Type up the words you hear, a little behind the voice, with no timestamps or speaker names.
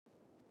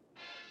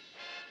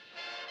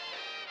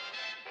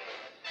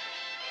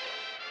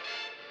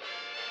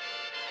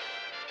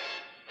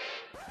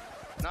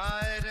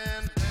Night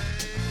and day.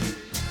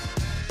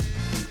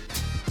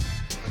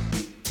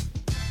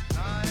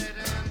 Night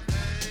and day.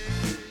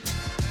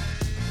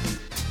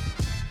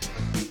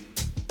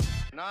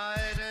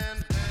 Night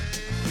and day.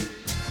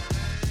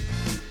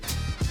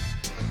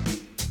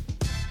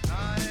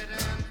 Night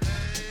and day.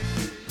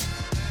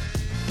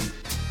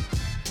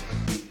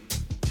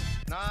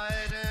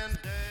 Night and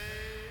day.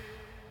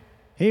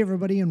 Hey,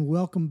 everybody, and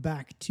welcome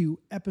back to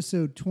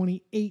episode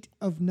 28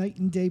 of Night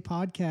and Day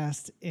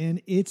Podcast.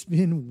 And it's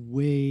been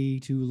way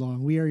too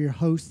long. We are your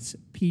hosts,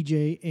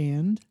 PJ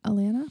and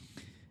Alana.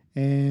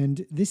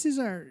 And this is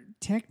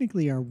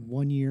technically our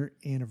 1 year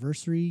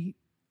anniversary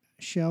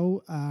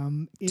show.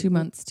 2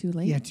 months too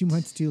late. Yeah, 2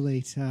 months too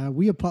late.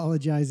 We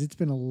apologize. It's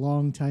been a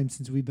long time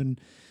since we've been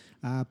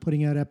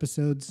putting out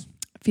episodes.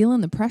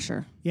 Feeling the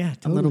pressure. Yeah,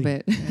 totally. A little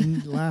bit.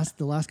 And the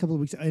last couple of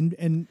weeks, and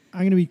I'm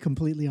going to be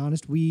completely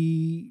honest,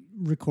 we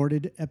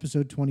recorded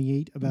episode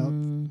 28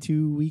 about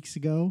 2 weeks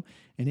ago,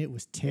 and it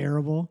was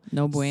terrible.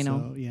 No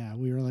bueno. So, yeah,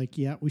 we were like,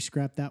 we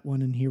scrapped that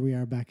one, and here we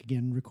are back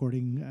again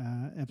recording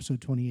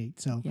episode 28.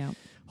 So Yeah.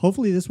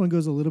 hopefully this one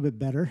goes a little bit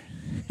better,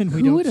 and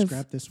we Who don't would have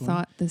scrap this one.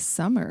 thought this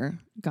summer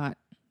got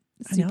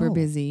I super know,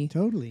 busy?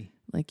 Totally.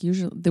 Like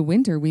usually the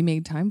winter we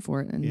made time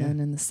for it, and Yeah. then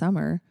in the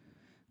summer,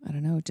 I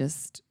don't know,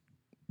 just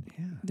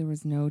Yeah. there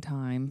was no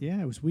time.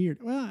 Yeah, it was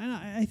weird. Well, and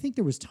I think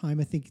there was time.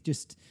 I think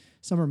just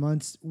summer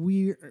months,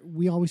 we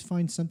always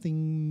find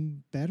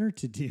something better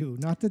to do.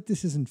 Not that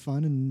this isn't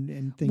fun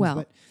and things, Well,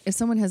 but if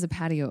someone has a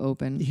patio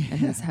open Yeah.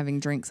 and is having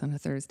drinks on a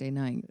Thursday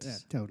night,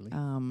 totally.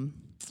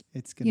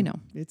 It's gonna, you know.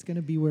 it's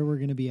gonna be where we're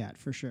gonna be at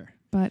for sure.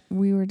 But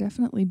we were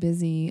definitely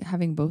busy.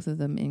 Having both of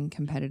them in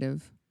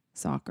competitive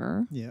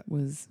soccer Yeah.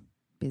 was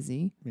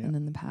busy. Yeah. And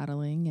then the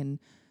paddling and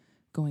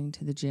going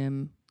to the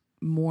gym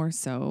more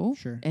so.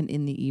 Sure. And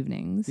in the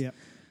evenings. Yeah.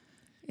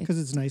 Because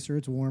it's nicer,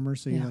 it's warmer,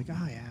 so you're Yeah.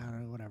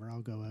 like, whatever,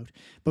 I'll go out.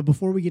 But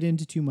before we get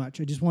into too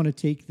much, I just want to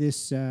take this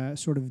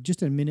sort of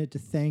just a minute to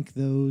thank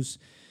those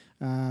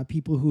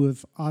people who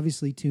have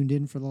obviously tuned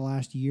in for the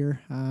last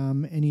year.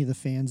 Any of the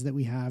fans that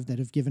we have that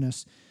have given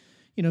us,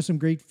 some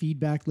great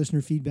feedback,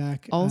 listener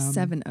feedback. All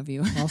 7 of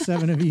you. All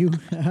 7 of you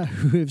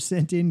who have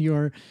sent in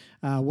your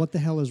what the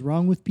hell is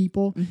wrong with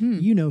people. Mm-hmm.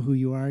 You know who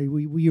you are.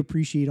 We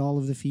appreciate all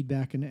of the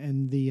feedback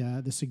and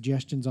the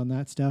suggestions on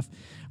that stuff.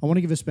 I want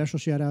to give a special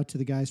shout out to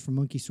the guys from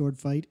Monkey Sword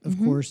Fight. Of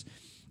course,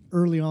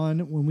 early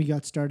on when we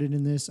got started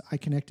in this, I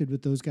connected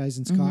with those guys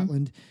in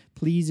Scotland.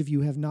 Please, if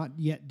you have not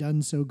yet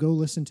done so, go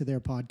listen to their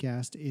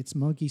podcast. It's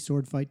Monkey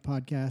Sword Fight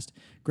Podcast.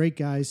 Great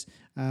guys.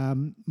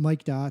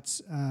 Mike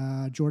Dots,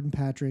 Jordan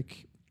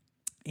Patrick,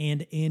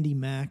 and Andy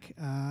Mack.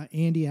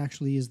 Andy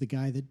actually is the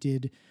guy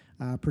that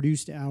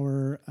produced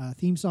our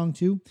theme song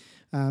too.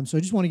 So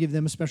I just want to give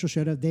them a special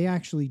shout out. They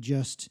actually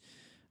just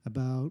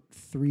about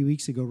 3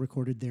 weeks ago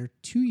recorded their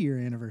 2-year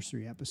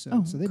anniversary episode.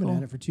 Oh, so they've cool. been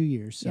at it for 2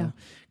 years. So Yeah.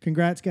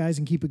 congrats guys,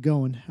 and keep it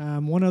going.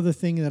 One other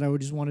thing that I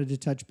just wanted to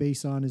touch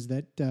base on is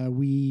that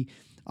we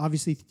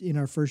obviously in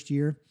our first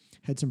year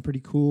had some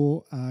pretty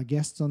cool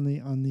guests on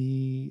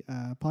the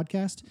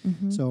podcast.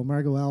 So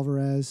Margot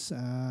Alvarez,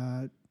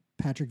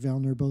 Patrick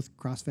Vellner, both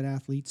CrossFit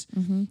athletes.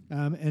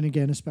 And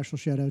again, a special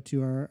shout out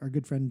to our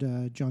good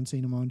friend, John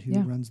St. Amand, who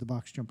runs the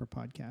Box Jumper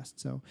podcast.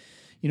 So,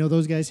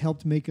 those guys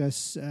helped make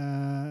us,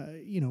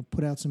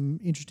 put out some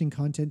interesting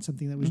content,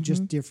 something that was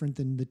just different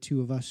than the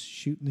two of us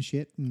shooting the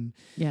shit. And,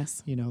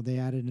 Yes. they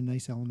added a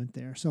nice element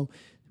there. So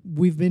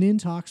we've been in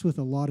talks with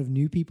a lot of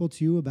new people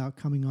too about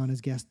coming on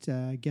as guest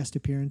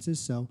appearances.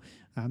 So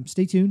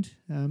stay tuned.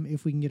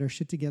 If we can get our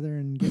shit together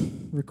and get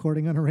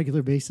recording on a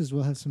regular basis,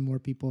 we'll have some more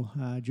people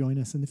join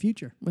us in the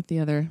future. With the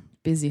other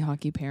busy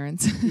hockey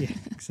parents. Yeah,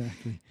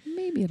 exactly.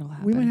 Maybe it'll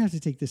happen. We might have to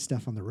take this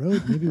stuff on the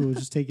road. Maybe we'll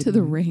just take it to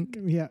the rink.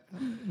 Yeah,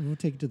 we'll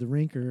take it to the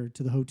rink or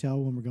to the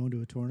hotel when we're going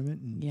to a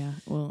tournament. And Yeah.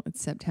 Well,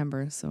 it's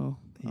September, so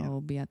Yeah.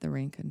 I'll be at the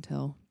rink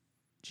until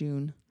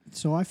June.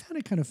 So I found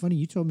it kind of funny.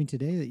 You told me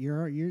today that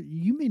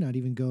you may not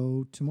even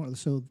go tomorrow.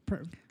 So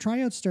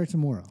tryouts start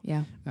tomorrow.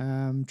 Yeah.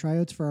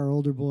 Tryouts for our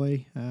older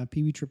boy,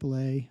 Pee Wee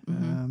AAA.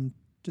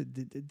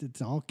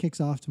 It all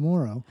kicks off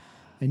tomorrow.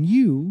 And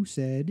you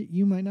said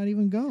you might not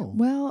even go.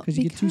 Well, because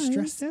you get too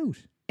stressed out.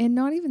 And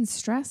not even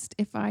stressed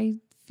if I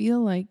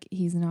feel like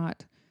he's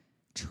not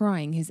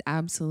trying his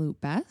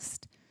absolute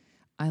best.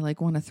 I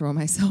want to throw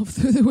myself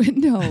through the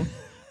window.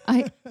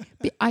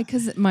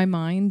 Because my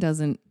mind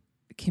doesn't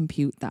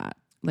compute that.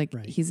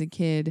 Right. He's a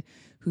kid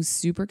who's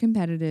super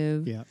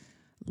competitive,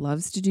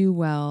 loves to do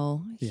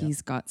well. Yeah.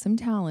 He's got some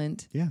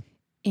talent. Yeah.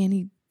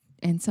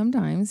 And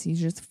sometimes he's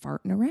just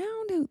farting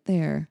around out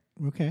there.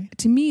 Okay.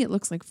 To me, it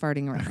looks like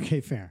farting around.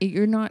 Okay, fair.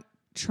 You're not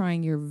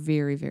trying your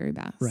very, very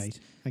best. Right.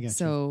 I got you.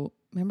 So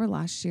remember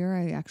last year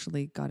I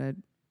actually got a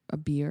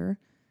beer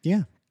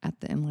Yeah. at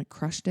the end,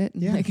 crushed it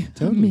in Yeah, a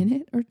totally.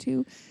 minute or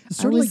two. It's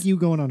sort of like you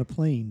going on a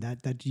plane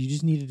that you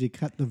just needed to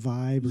cut the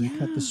vibe or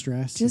cut the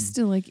stress. Just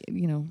to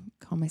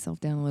calm myself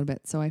down a little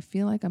bit. So I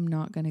feel like I'm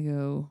not going to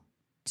go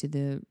to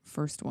the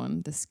first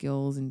one, the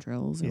skills and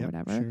drills or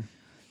whatever, sure.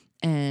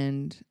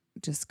 and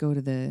just go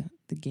to the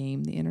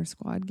game, the inter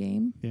squad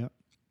game. Yeah.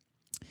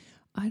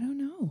 I don't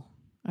know.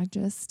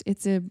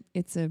 it's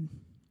a,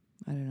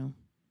 I don't know.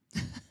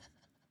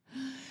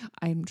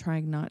 I'm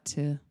trying not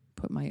to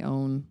put my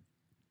own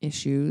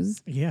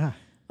issues Yeah.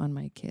 on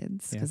my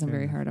kids Yeah, because I'm fair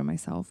very enough. hard on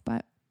myself.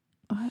 But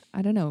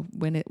I don't know,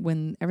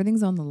 when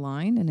everything's on the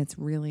line and it's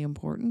really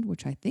important,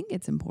 which I think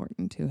it's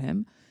important to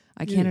him.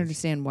 I It can't is.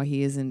 understand why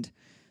he isn't,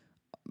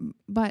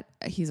 but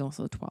he's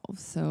also 12.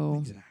 So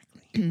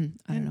Exactly.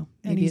 I don't know.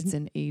 and Maybe he's it's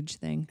an age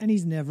thing. And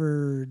he's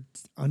never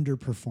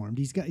underperformed.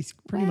 He's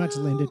pretty much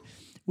Well, landed,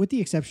 with the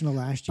exception of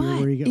last year But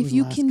where he got if was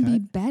you last can cut. be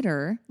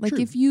better, like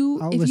True. if you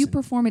I'll if you listen.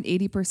 perform at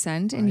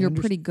 80% and I you're underst-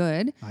 pretty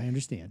good, I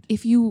understand.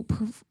 if you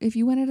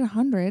went at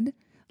 100,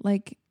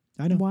 like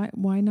I know.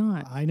 why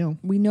not? I know.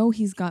 We know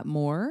he's got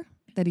more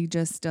that he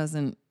just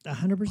doesn't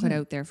 100%. put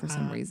out there for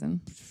some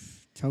reason.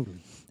 Totally.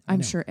 I I'm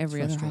know. sure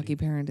every It's other hockey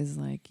parent is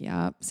like,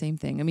 yeah, same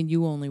thing. I mean,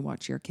 you only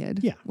watch your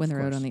kid Yeah, when of they're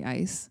out course. on the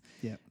ice.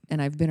 Yeah.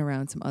 And I've been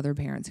around some other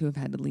parents who have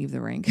had to leave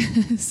the rink.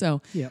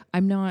 So Yeah.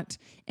 I'm not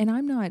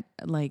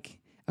like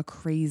a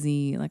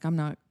crazy, like I'm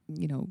not,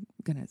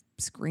 gonna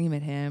scream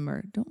at him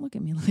or don't look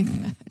at me like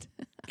that.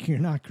 You're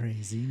not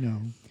crazy.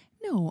 No.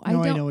 No, I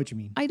No, don't. I know what you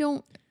mean. I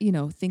don't,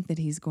 think that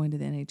he's going to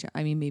the NHL.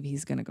 I mean, maybe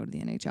he's going to go to the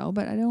NHL,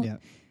 but I don't Yeah.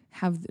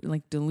 have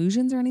like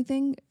delusions or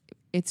anything.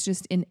 It's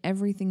just in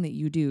everything that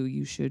you do,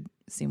 you should,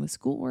 same with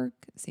schoolwork,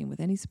 same with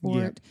any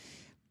sport,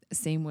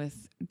 same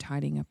with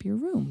tidying up your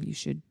room. You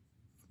should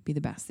be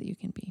the best that you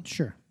can be.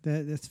 Sure.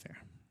 That's fair.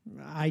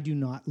 I do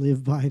not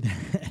live by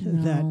that,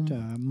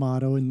 No.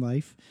 motto in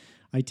life.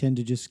 I tend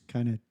to just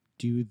kind of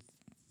do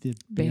the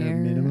bare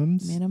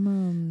minimums.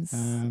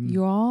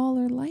 You all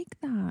are like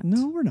that.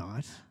 No, we're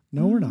not.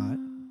 No, we're not.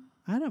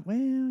 I don't.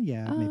 Well,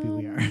 yeah, maybe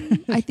we are.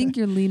 I think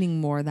you're leaning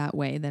more that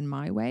way than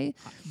my way.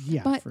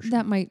 Yeah, But for sure.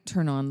 that might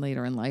turn on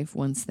later in life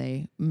once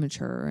they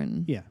mature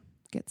and Yeah.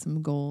 get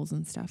some goals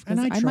and stuff. And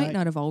Because I I might try-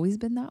 not have always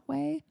been that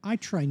way. I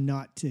try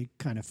not to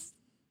kind of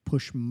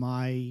push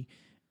my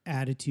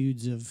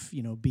attitudes of,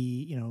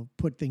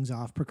 put things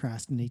off,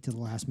 procrastinate to the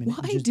last minute.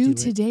 and Why just do it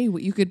today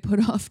what you could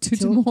put off to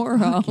till-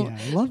 tomorrow? Fuck yeah,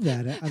 I love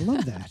that. I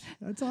love that.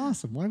 That's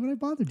awesome. Why would I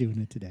bother doing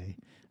it today?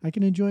 I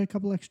can enjoy a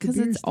couple extra beers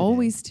Because it's today.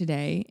 always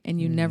today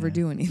and you never Yeah,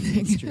 do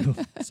anything. That's true.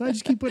 So I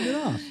just keep putting it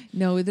off.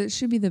 No, that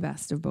should be the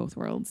best of both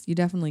worlds. You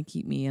definitely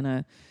keep me in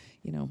a,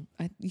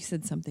 you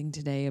said something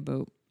today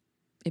about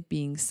it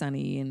being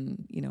sunny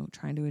and,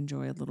 trying to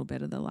enjoy a little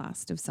bit of the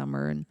last of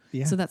summer. And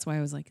Yeah. so that's why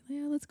I was like,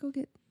 yeah, let's go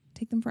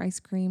take them for ice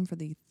cream for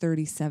the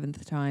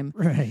 37th time.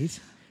 Right.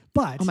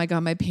 But Oh my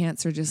God, my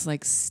pants are just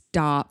like,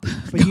 stop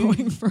But you-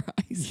 going for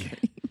ice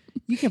cream.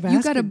 you kept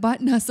You got to asking.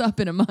 button us up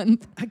in a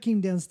month. I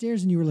came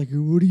downstairs and you were like,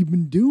 "What have you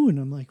been doing?"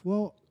 I'm like,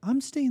 "Well, I'm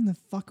staying the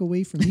fuck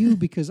away from you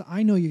because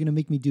I know you're going to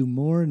make me do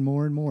more and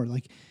more and more."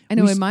 Like, I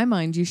know we in my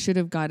mind, you should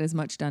have got as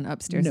much done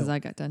upstairs No, as I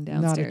got done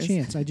not downstairs. a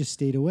chance. I just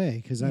stayed away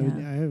because I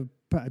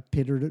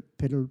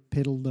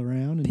piddled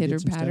around and did some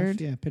stuff.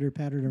 Pitter-pattered? Yeah, pitter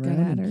pattered Got around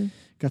at and her.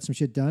 got some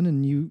shit done.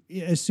 And you,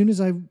 as soon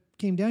as I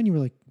came down, you were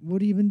like,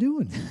 "What have you been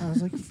doing?" I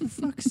was like, "For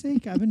fuck's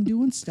sake, I've been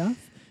doing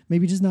stuff.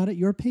 Maybe just not at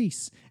your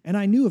pace." And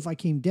I knew if I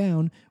came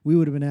down, we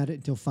would have been at it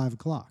until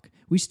 5:00.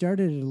 We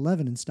started at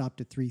 11 and stopped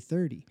at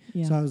 3:30.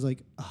 Yeah. So I was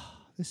like, "Oh,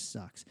 this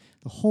sucks."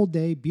 The whole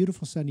day,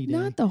 beautiful sunny day.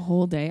 Not the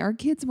whole day. Our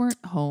kids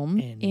weren't home.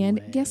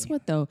 And guess Anyway.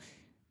 what, though?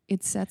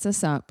 It sets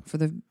us up for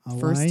the Oh,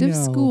 first I of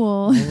know.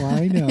 school Oh,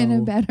 I know. in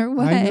a better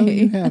way. I know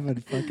you have a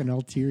fucking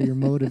ulterior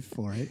motive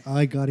for it.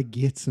 I got to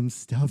get some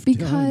stuff done.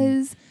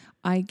 because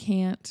I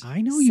can't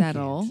I know you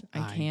settle.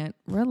 can't. I can't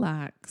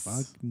relax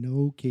Fuck,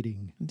 no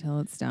kidding. until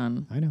it's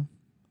done. I know.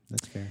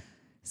 That's fair.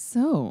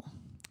 So,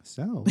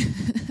 So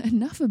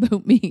enough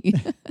about me.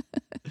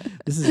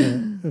 this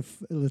is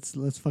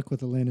let's fuck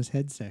with Alana's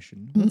head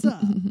session. What's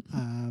up?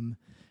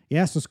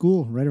 Yeah. So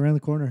school right around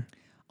the corner.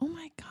 Oh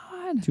my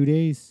God. 2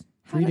 days.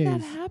 How 3 did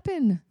days. that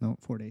happen? No,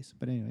 4 days.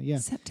 But anyway, yeah.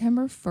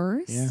 September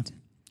 1st? Yeah.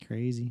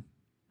 Crazy.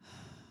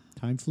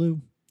 Time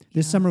flew.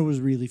 This summer was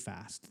really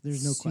fast.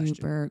 There's no question.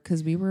 Super,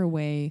 because we were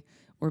away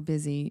or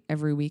busy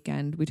every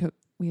weekend.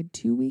 We had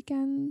 2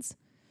 weekends.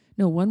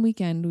 No, 1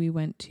 weekend we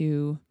went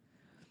to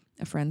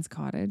a friend's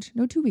cottage.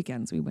 No, 2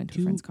 weekends we went to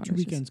a friend's cottage. 2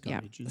 weekends Yeah.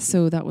 cottages.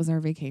 So that was our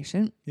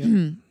vacation.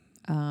 Yeah.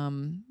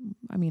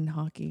 I mean,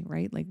 hockey,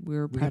 right? Like we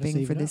were We gotta prepping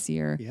save for it this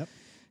year. Yep.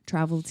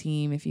 Travel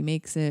team, if he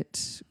makes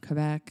it,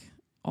 Quebec,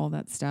 all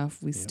that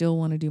stuff. We Yep. still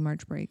want to do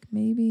March break.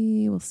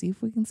 Maybe we'll see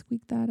if we can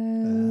squeak that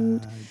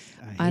out.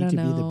 I hate don't to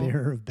know. be the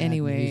bearer of bad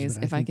Anyways, news,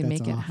 but if I think can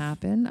that's make it off.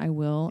 happen, I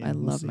will. Yeah, I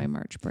we'll love see. my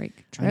March break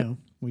I trip. know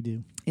we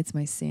do. It's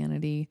my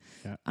sanity.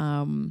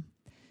 Yeah.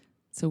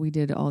 So we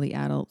did all the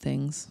adult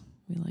things.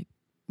 We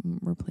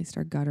replaced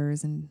our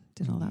gutters and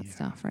did all that Yeah.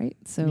 stuff, right?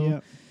 So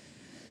Yep.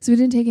 so we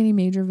didn't take any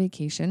major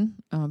vacation,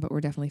 but we're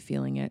definitely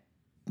feeling it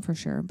for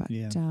sure. But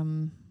Yeah.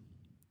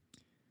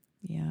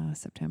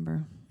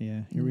 September.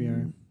 Yeah. Here we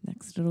are.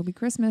 Next, it'll be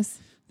Christmas.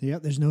 Yeah,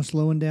 there's no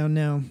slowing down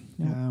now.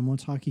 Nope.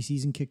 Once hockey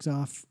season kicks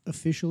off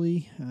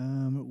officially,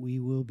 we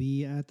will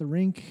be at the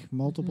rink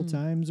multiple Mhm.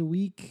 times a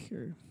week.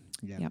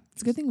 Yeah,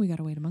 it's a good thing we got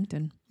away to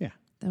Moncton. Yeah.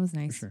 That was For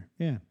nice. sure.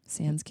 Yeah.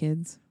 Sans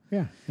kids.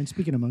 Yeah. And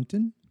speaking of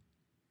Moncton,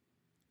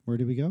 where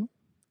did we go?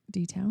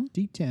 D-Town.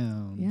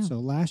 D-Town. Yeah. So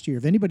last year,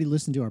 if anybody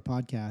listened to our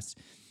podcast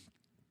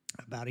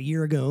about a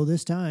year ago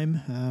this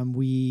time,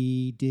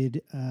 we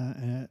did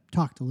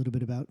talked a little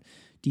bit about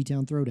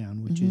D-Town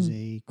Throwdown, which is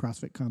a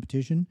CrossFit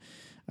competition.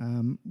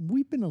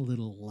 We've been a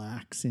little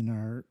lax in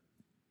our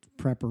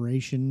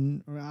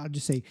preparation, or I'll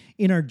just say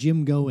in our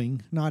gym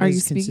going. Not Are as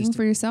you speaking consistent.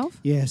 for yourself?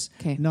 Yes.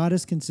 Okay. Not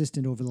as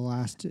consistent over the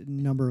last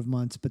number of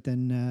months, but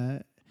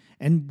then,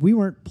 and we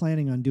weren't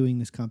planning on doing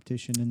this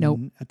competition. And Nope.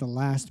 then at the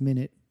last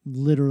minute,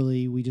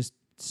 literally, we just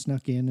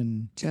snuck in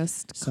and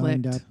Just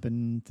signed clicked. up,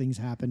 and things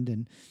happened.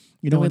 And,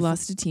 you Then know, we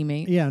lost a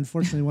teammate. yeah,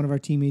 unfortunately, one of our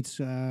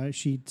teammates,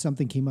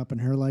 something came up in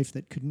her life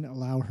that couldn't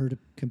allow her to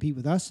compete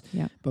with us.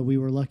 Yeah. But we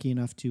were lucky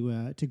enough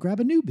to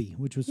grab a newbie,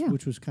 which was Yeah.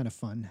 kind of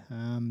fun.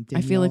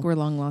 I feel like Danielle- we're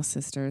long lost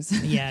sisters.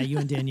 yeah, you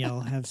and Danielle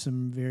have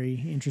some very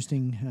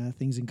interesting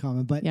things in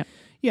common. But Yep.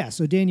 yeah,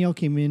 so Danielle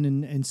came in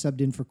and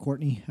subbed in for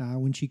Courtney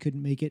when she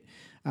couldn't make it.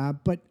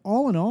 But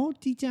all in all,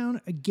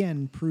 D-Town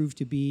again proved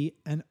to be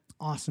an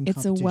awesome It's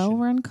a competition.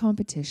 well-run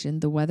competition.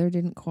 The weather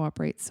didn't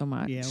cooperate so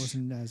much. Yeah, it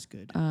wasn't as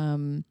good.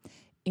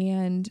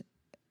 And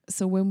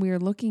so when we're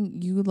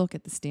looking, you look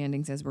at the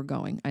standings as we're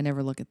going. I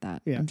never look at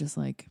that. Yeah. I'm just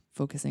like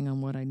focusing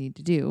on what I need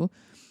to do.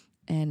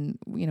 And,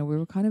 you know, we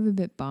were kind of a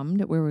bit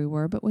bummed at where we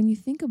were. But when you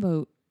think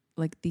about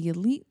like the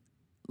elite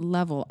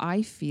level,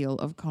 I feel,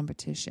 of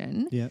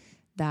competition Yeah.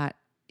 that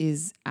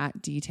is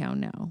at D-Town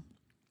now,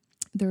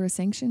 they're a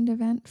sanctioned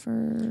event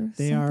for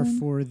They are something?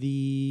 for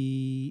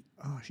the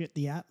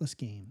Atlas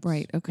Games.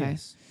 Right, okay.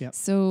 Yes. Yep.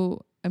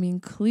 So, I mean,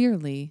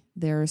 clearly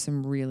there are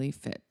some really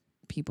fit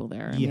people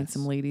there. I mean, Yes.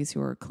 some ladies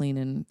who are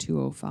cleaning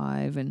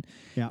 205 and,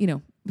 Yeah. you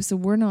know, so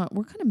we're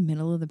kind of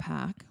middle of the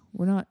pack.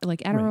 We're not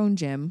like at our Right. own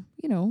gym,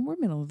 you know, we're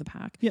middle of the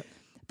pack. Yep.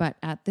 But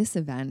at this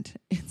event,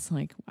 it's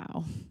like,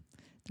 wow,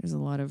 there's a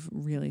lot of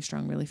really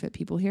strong, really fit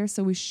people here.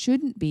 So we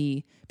shouldn't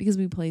be, because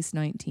we placed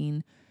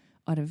 19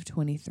 out of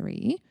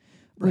 23,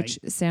 which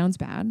sounds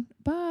bad.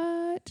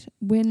 But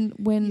when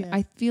Yeah.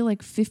 I feel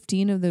like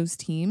 15 of those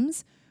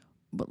teams,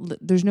 but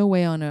there's no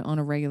way on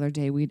a regular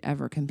day we'd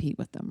ever compete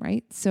with them,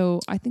 right?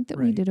 So I think that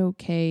we Right. did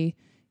okay,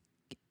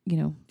 you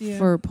know, Yeah.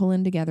 for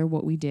pulling together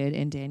what we did,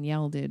 and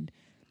Danielle did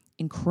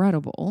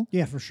incredible.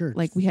 Yeah, for sure.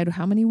 Like we had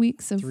how many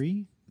weeks of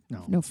 3?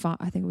 No. no,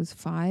 I think it was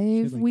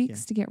 5 like,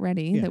 weeks yeah. to get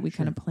ready Yeah, that we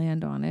kind sure. of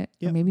planned on it,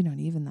 or Yep. maybe not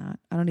even that.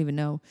 I don't even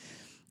know.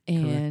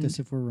 Correct And us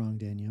if we're wrong,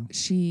 Danielle.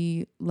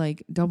 she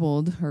like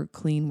doubled her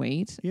clean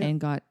weight Yeah. and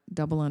got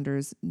double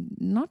unders,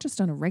 not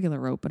just on a regular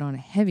rope, but on a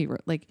heavy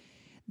rope. Like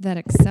that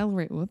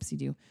accelerate. Whoops, you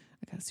do.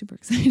 I got super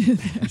excited.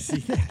 See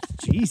that?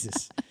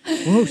 Jesus.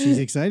 Whoa, she's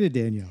excited,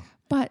 Danielle.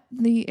 But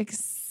the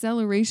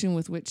acceleration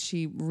with which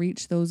she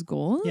reached those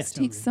goals Yeah, takes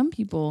totally. some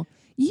people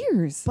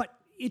years. But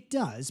it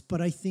does.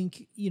 But I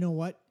think, you know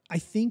what? I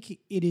think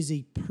it is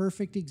a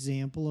perfect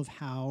example of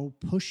how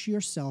push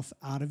yourself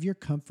out of your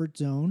comfort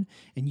zone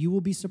and you will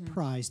be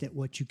surprised at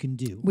what you can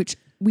do. Which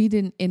we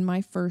didn't in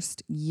my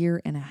first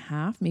year and a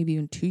half, maybe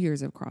even 2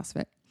 years of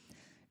CrossFit.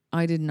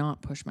 I did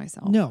not push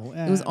myself. No.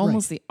 It was right.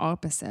 almost the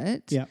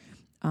opposite. Yeah.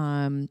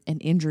 And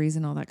injuries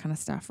and all that kind of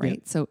stuff, right?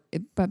 Yeah. So,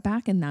 but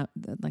back in that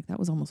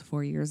was almost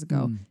 4 years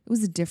ago. It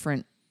was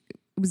different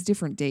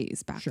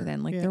days back Sure.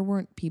 then. Like Yeah. there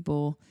weren't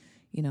people,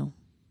 you know,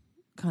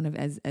 kind of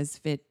as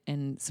fit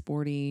and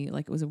sporty.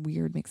 Like it was a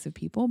weird mix of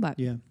people, but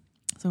Yeah.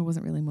 so I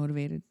wasn't really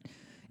motivated.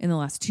 In the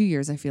last 2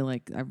 years, I feel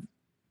like I've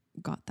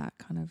got that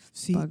kind of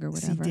bug or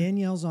whatever. See,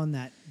 Danielle's on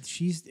that.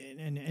 She's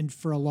and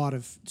for a lot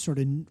of sort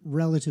of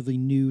relatively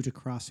new to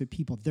CrossFit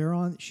people,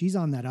 she's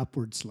on that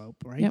upward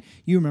slope, right? Yep.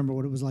 You remember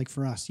what it was like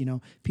for us, you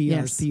know,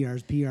 PRs,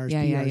 Yes. PRs,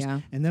 Yeah, yeah, PRs,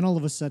 yeah. and then all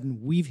of a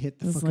sudden we've hit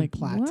the It was fucking like,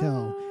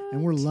 plateau,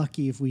 and we're what?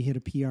 lucky if we hit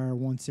a PR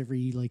once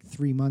every like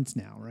 3 months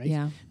now, right?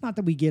 Yeah. Not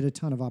that we get a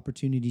ton of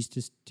opportunities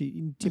to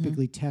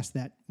typically test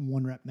that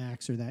 1 rep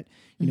max or that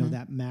know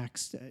that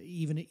max,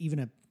 even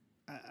a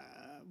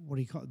what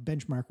do you call it,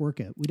 benchmark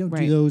workout. We don't do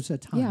Right. those a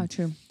ton Yeah,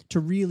 true. to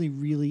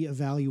really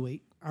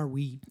evaluate are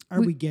we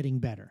getting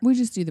better? We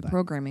just do the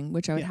programming,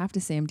 which I would Yeah. have to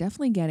say I'm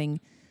definitely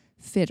getting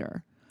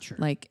fitter. Sure.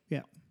 Like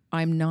Yeah.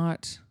 I'm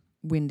not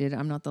winded.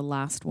 I'm not the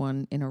last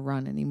one in a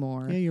run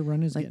anymore. Yeah, your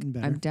run is Like getting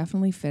better. I'm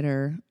definitely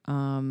fitter.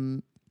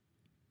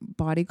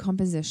 Body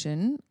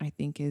composition, I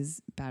think,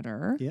 is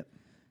better. Yep.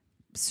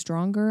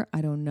 Stronger,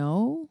 I don't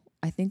know.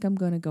 I think I'm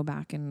going to go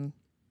back and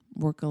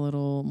work a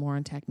little more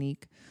on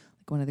technique.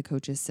 Like one of the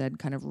coaches said,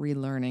 kind of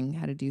relearning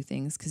how to do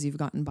things because you've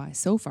gotten by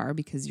so far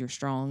because you're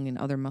strong and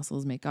other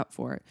muscles make up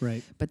for it.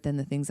 Right. But then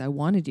the things I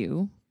want to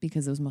do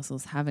because those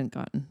muscles haven't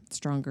gotten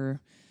stronger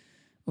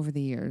over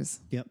the years.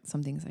 Yep.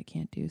 Some things I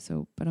can't do.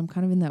 So, but I'm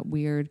kind of in that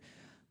weird,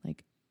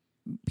 like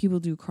people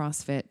do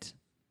CrossFit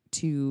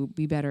to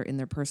be better in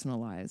their personal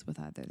lives with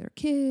either their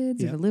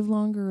kids or Yep. to live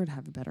longer or to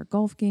have a better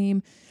golf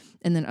game.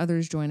 And then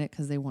others join it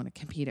because they want to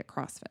compete at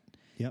CrossFit.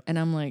 Yep. And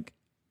I'm like,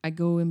 I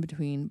go in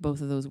between both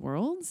of those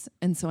worlds.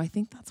 And so I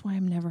think that's why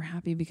I'm never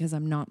happy because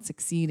I'm not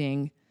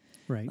succeeding.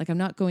 Right. Like I'm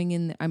not going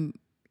in, I'm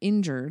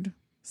injured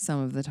some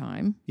of the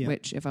time, Yep.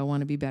 which if I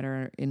want to be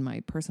better in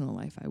my personal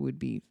life, I would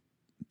be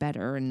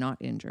better and not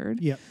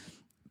injured. Yep.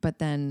 But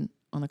then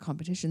on the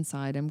competition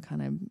side, I'm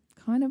kind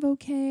of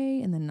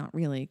okay, and then not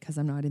really because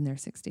I'm not in there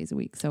 6 days a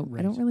week. So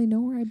I don't really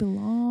know where I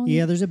belong.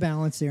 Yeah, there's a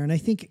balance there. And I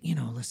think,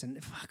 listen,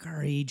 fuck,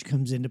 our age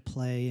comes into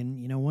play. And,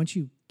 once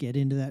you get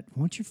into that,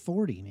 once you're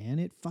 40, man,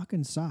 it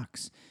fucking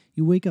sucks.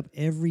 You wake up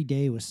every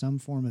day with some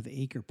form of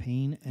ache or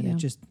pain. And it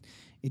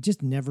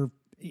just never,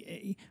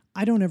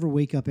 I don't ever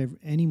wake up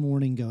any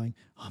morning going,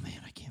 oh man,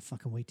 I can't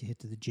fucking wait to hit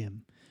to the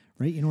gym.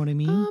 Right? You know what I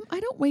mean? I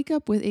don't wake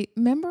up with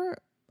remember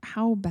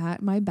how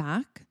bad my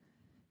back,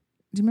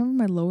 do you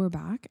remember my lower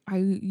back? I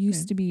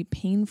used to be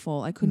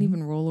painful. I couldn't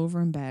even roll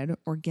over in bed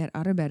or get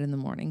out of bed in the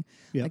morning.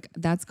 Yep. Like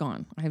that's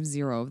gone. I have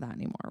zero of that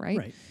anymore, right?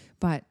 Right.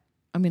 But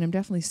I mean, I'm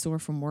definitely sore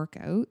from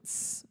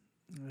workouts.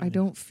 I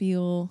don't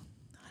feel,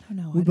 I don't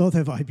know. We both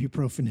have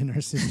ibuprofen in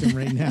our system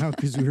right now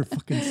because we were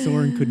fucking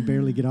sore and couldn't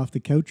barely get off the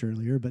couch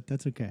earlier, but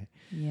that's okay.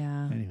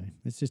 Yeah. Anyway,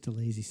 it's just a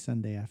lazy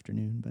Sunday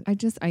afternoon, but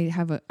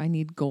I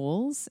need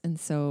goals. And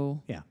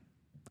so yeah,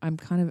 I'm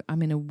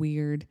in a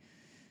weird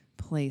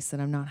place that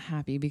I'm not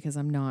happy because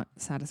I'm not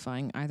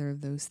satisfying either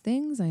of those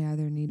things. I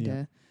either need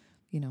to,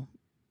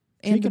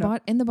 and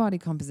the body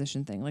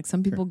composition thing. Like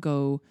some people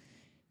go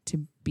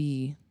to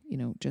be,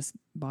 just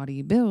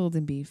body build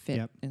and be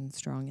fit and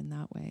strong in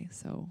that way.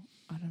 So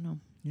I don't know.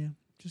 Yeah,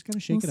 just gotta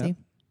shake it up.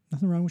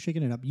 Nothing wrong with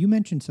shaking it up. You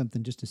mentioned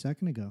something just a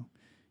second ago.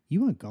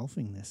 You went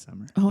golfing this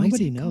summer. Oh,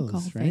 nobody I did knows, go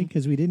golfing. right?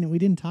 Because we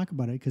didn't talk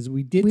about it because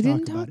we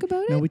didn't talk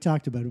about it. No, we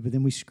talked about it, but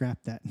then we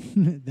scrapped that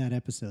that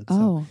episode.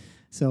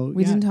 So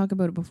we didn't talk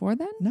about it before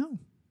then? No.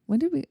 When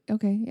did we?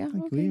 Okay, yeah,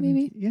 okay,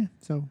 maybe. Yeah.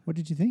 So what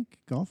did you think?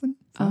 Golfing?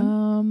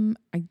 Fun?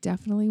 I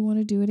definitely want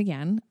to do it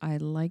again. I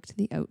liked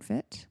the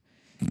outfit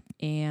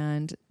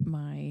and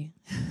my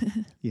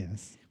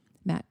yes,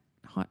 matte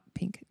hot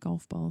pink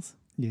golf balls.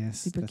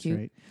 Yes, super that's cute.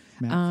 right.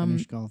 Matte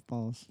finish golf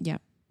balls. Yeah,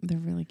 they're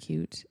really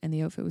cute, and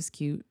the outfit was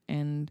cute,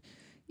 and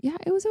yeah,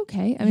 it was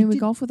okay. I mean, we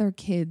golf with our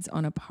kids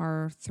on a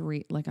par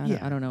 3. Like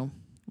I don't know.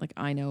 Like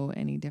I know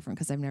any different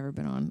because I've never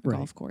been on a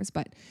golf course,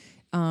 but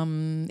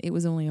it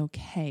was only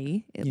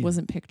okay. It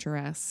wasn't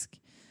picturesque.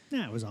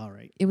 Yeah, it was all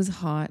right. It was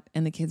hot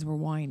and the kids were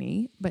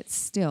whiny, but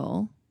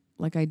still,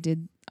 like I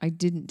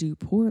didn't do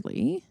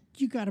poorly.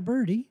 You got a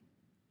birdie.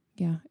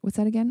 Yeah. What's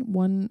that again?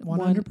 One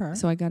under par.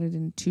 So I got it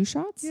in 2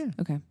 shots? Yeah.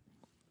 Okay.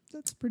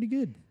 That's pretty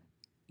good.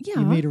 Yeah.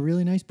 You made a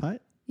really nice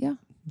putt. Yeah.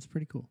 It's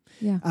pretty cool.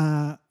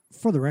 Yeah.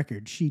 For the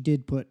record, she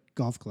did put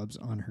golf clubs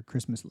on her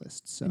Christmas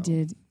list. So I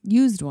did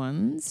used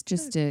ones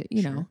just to,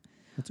 know.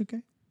 That's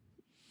okay.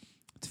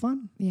 It's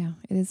fun. Yeah,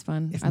 it is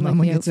fun. If I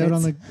Mama like gets out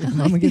on the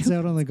Mama gets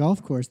out on the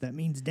golf course, that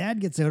means Dad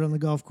gets out on the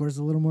golf course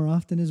a little more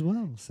often as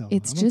well. So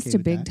it's I'm just okay a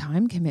with big that.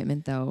 time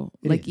commitment, though.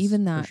 It like is,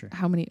 even for that. sure.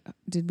 How many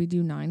did we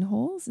do? 9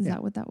 holes? Is Yeah.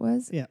 that what that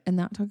was? Yeah. And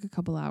that took a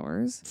couple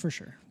hours. For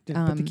sure.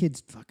 But the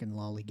kids fucking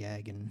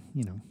lollygag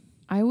and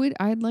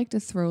I'd like to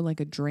throw like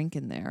a drink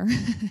in there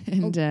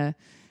and a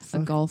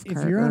golf cart.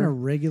 If you're on a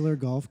regular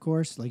golf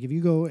course, like if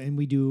you go and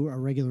we do a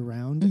regular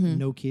round,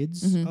 no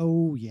kids.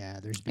 Oh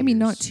yeah, there's beers. I mean,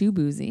 not too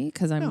boozy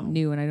because I'm No.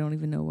 new and I don't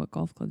even know what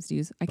golf clubs to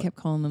use. I kept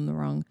calling them the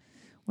wrong.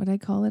 What did I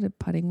call it? A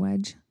putting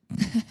wedge.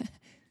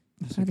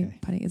 That's okay.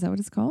 Putting. Is that what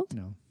it's called?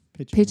 No.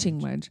 Pitching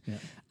wedge. Yeah.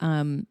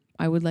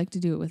 I would like to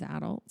do it with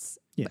adults.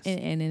 Yes.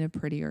 And in a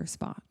prettier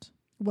spot.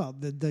 Well,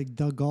 the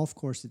golf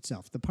course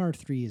itself, the par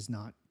 3 is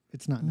not.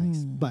 It's not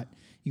nice, but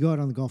you go out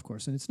on the golf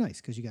course and it's nice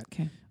because you got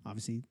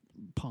obviously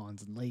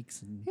ponds and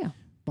lakes and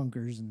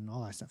bunkers and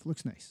all that stuff. It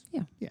looks nice.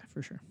 Yeah. Yeah,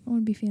 for sure. It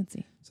would be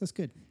fancy. So that's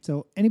good.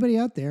 So anybody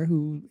out there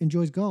who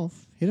enjoys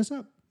golf, hit us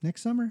up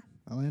next summer.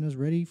 Alana's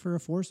ready for a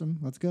foursome.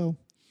 Let's go.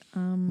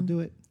 We'll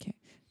do it. Okay.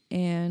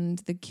 And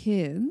the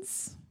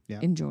kids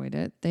enjoyed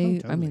it.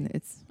 Totally. I mean,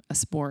 it's a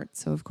sport,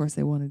 so of course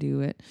they want to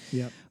do it.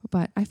 Yep.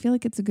 But I feel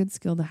like it's a good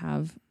skill to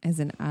have as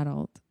an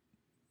adult.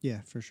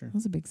 Yeah, for sure. That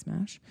was a big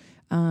smash.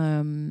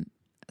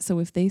 So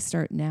if they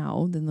start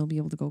now, then they'll be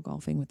able to go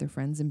golfing with their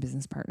friends and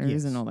business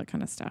partners and all that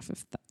kind of stuff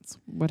if that's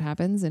what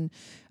happens. And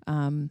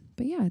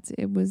but yeah,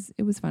 it was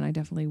fun. I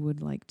definitely would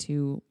like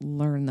to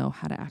learn though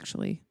how to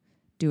actually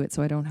do it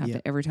so I don't have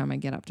to every time I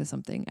get up to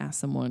something ask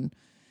someone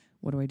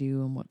what do I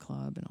do and what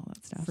club and all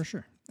that stuff. For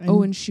sure.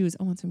 And shoes.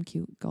 I want some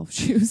cute golf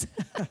shoes.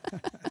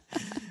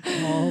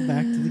 All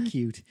back to the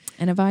cute.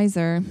 And a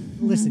visor.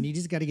 Listen, you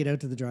just got to get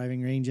out to the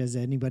driving range as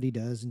anybody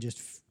does and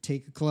just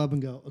take a club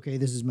and go, okay,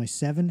 this is my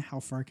 7. How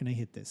far can I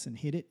hit this? And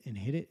hit it and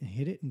hit it and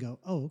hit it and go,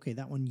 oh, okay,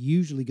 that one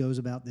usually goes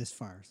about this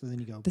far. So then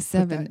you go. The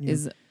 7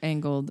 is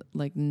angled,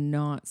 like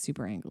not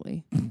super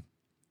angly.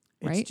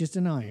 Right? It's just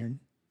an iron.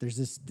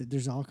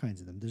 There's all kinds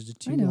of them. There's a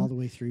 2 all the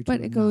way through. But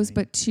to it goes, 9.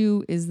 but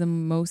 2 is the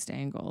most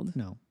angled.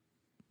 No,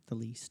 the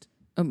least.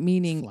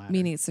 Meaning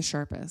it's the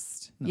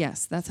sharpest. No,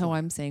 yes, that's how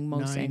I'm saying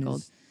most 9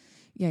 angled.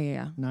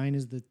 Yeah. 9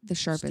 is the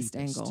sharpest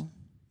steepest. angle.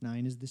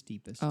 9 is the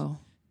steepest. Oh.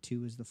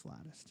 2 is the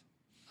flattest.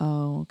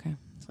 Oh, okay.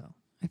 So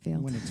I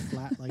failed. when it's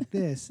flat like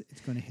this,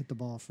 it's going to hit the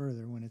ball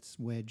further. When it's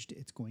wedged,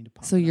 it's going to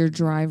pop. So it your up.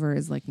 driver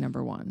is like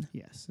number 1.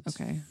 Yes. It's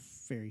okay.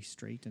 very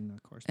straight and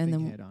of course And big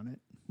then head on it.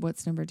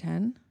 What's number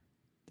 10?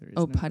 There is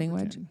Oh, no putting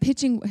number wedge, 10.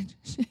 pitching wedge.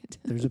 Shit.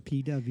 There's a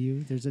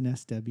PW. There's an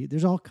SW.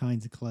 There's all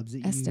kinds of clubs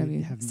that SW.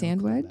 you have no Sand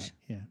clue wedge? about.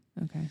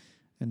 Yeah. Okay.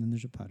 And then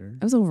there's a putter.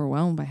 I was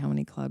overwhelmed by how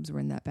many clubs were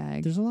in that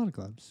bag. There's a lot of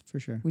clubs for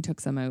sure. We took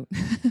some out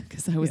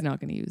because I was Yeah. not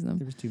going to use them.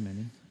 There was too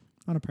many.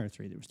 On a par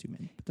 3, there was too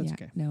many, but that's yeah,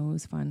 okay. no, it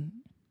was fun.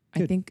 I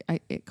Good. think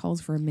it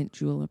calls for a mint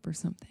julep or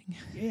something.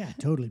 Yeah,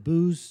 totally.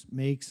 Booze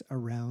makes a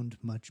round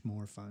much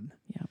more fun.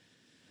 Yeah.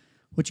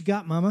 What you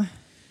got, Mama?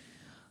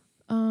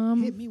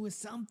 Hit me with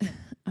something.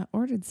 I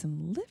ordered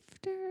some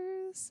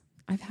lifters.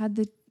 I've had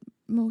the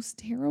most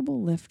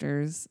terrible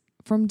lifters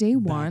from day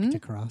Back one. to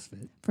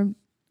CrossFit.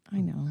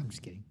 I know. I'm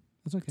just kidding.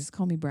 That's okay. Just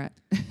call me Brett.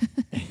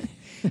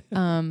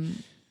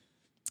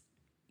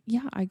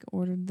 Yeah, I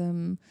ordered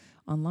them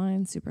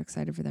online. Super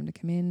excited for them to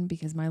come in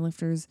because my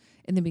lifters,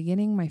 in the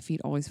beginning, my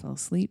feet always fell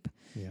asleep.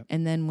 Yep.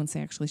 And then once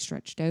they actually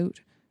stretched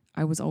out,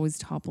 I was always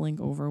toppling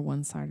over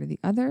one side or the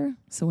other.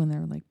 So when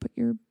they're like, put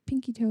your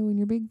pinky toe and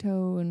your big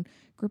toe and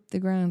grip the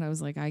ground, I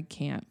was like, I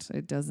can't.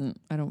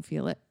 I don't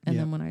feel it. And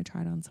Yep. then when I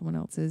tried on someone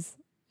else's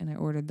and I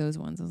ordered those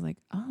ones, I was like,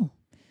 oh,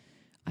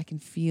 I can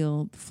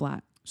feel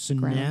flat. So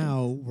grounding.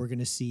 now we're going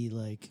to see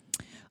like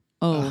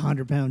a Oh,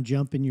 100-pound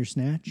jump in your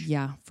snatch.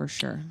 yeah, for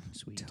sure.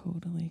 Sweet.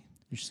 Totally.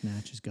 Your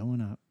snatch is going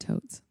up.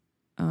 Totes.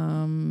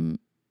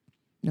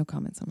 No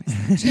comments on my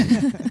snatch.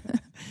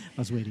 I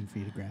was waiting for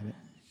you to grab it.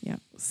 Yeah.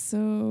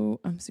 So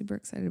I'm super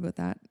excited about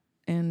that.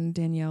 And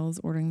Danielle's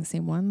ordering the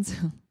same ones.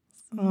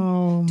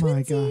 Oh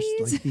my gosh,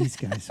 Twinsies. like these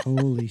guys.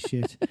 Holy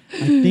shit.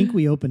 I think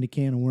we opened a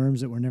can of worms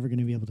that we're never going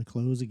to be able to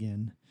close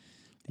again.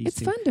 These It's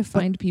two. fun to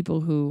find people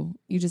who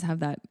you just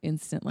have that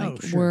instant, like, Oh,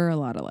 sure. we're a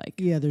lot alike.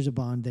 Yeah, there's a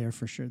bond there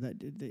for sure. That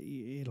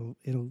it'll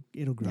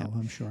grow, Yeah.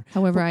 I'm sure.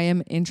 However, I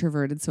am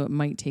introverted, so it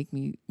might take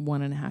me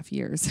 1.5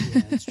 years.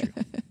 Yeah, that's true.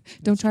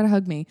 Don't try to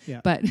hug me,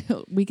 Yeah. but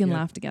we can Yeah,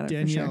 laugh together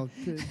Danielle,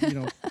 for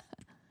sure.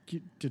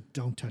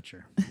 don't touch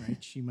her,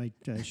 right? She might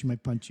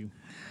punch you.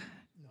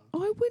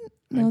 Oh, I wouldn't.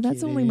 I'm No,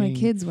 that's only my kidding.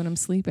 kids when I'm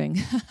sleeping.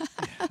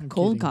 I'm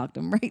Cold kidding. cocked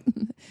him, right?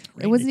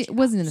 Right It wasn't. in the It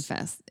wasn't in the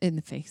chops. face. In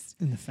the face.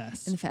 In the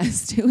fest. In the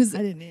fest. It was. I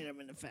didn't hit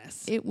him in the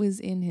fest. It was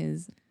in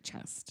his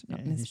chest, not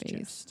Yeah, in his face.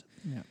 chest.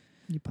 Yeah,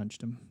 you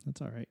punched him.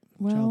 That's all right.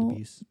 Well, Child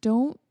abuse.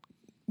 don't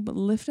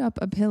lift up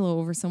a pillow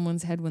over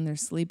someone's head when they're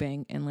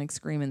sleeping and like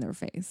scream in their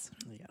face.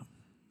 Yeah,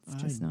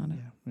 It's just not.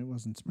 Yeah, it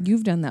wasn't smart.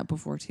 You've done that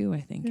before too, I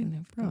think, Yeah, and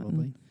have gotten-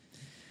 probably.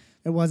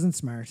 It wasn't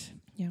smart.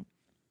 Yeah.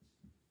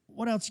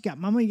 What else you got,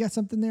 Mama? You got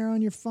something there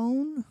on your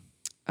phone?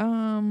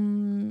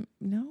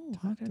 No,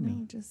 Talk I to don't me.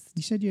 know. Just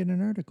You said you had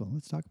an article.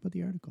 Let's talk about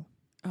the article.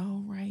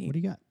 oh right. What do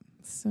you got?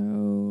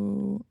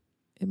 So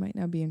it might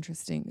not be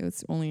interesting.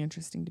 It's only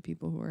interesting to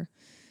people who are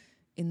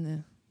in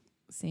the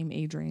same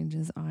age range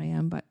as I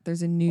am. But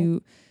there's a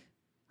new.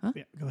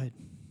 Yeah, go ahead.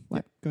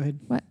 What? Yeah, go ahead.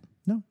 What?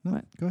 No,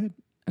 What? Go ahead.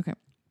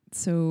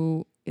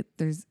 So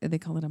they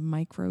call it a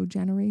micro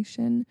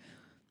generation.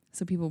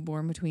 So people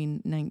born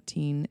between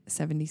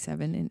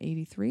 1977 and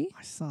 83.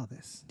 I saw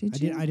this. Did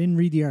I you? I didn't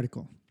read the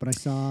article, but I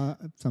saw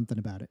something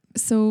about it.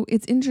 So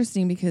it's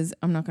interesting because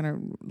I'm not going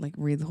to like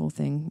read the whole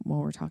thing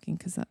while we're talking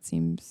because that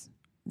seems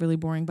really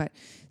boring. But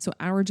so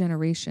our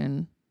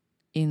generation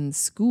in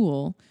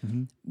school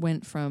Mm-hmm.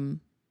 went from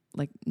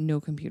like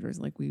no computers,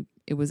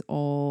 it was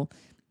all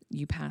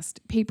you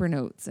passed paper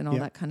notes and all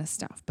Yep. that kind of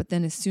stuff. But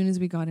then as soon as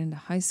we got into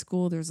high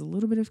school, there's a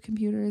little bit of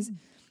computers,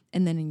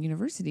 and then in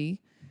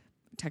university,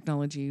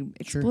 technology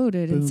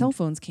exploded and Boomed. cell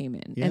phones came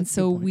in, Yeah, and that's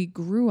a good so point. we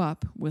grew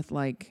up with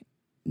like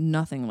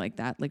nothing like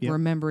that. Like Yep.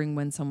 remembering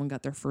when someone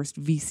got their first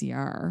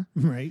VCR,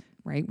 Right.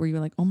 right? Where you're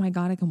like, oh my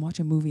God, I can watch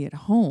a movie at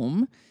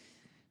home.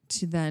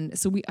 To then,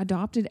 so we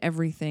adopted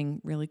everything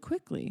really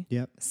quickly.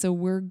 Yep. So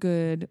we're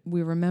good.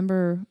 We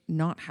remember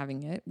not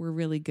having it. We're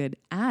really good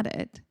at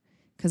it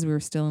because we were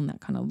still in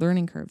that kind of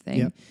learning curve thing.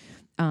 Yep.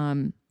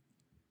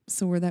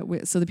 So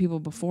we're so the people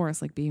before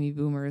us, like baby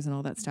boomers and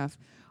all that stuff,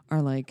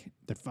 are like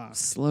They're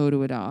fast. slow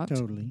to adopt.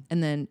 Totally.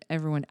 And then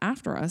everyone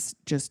after us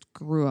just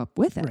grew up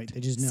with it. Right. They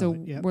just know So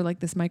it. Yep. we're like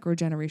this micro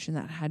generation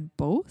that had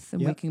both,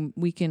 and Yep.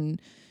 we can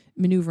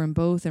maneuver in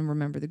both and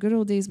remember the good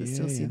old days, but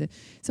still see Yeah. the.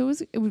 So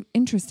it was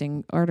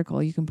interesting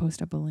article. You can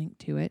post up a link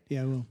to it.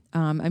 Yeah, well.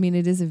 I mean,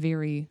 it is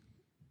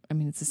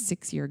it's a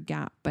 6-year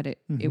gap, but it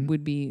Mhm.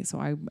 would be. So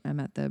I'm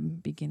at the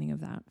beginning of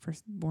that.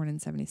 First born in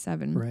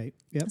 77. Right.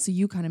 Yep. So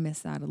you kind of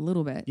missed that a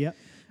little bit. Yep.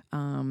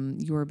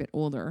 You were a bit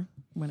older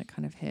when it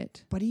kind of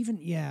hit. But even,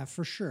 yeah,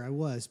 for sure I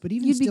was. But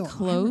even You'd be still,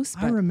 close,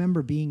 I but-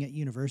 remember being at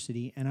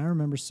university, and I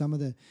remember some of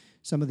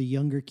the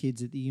younger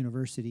kids at the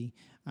university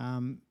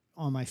on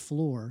my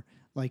floor,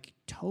 like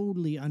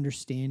totally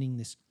understanding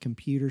this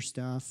computer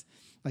stuff,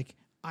 like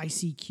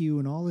ICQ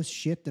and all this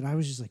shit that I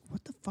was just like,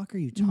 what the fuck are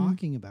you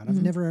talking about?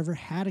 I've never ever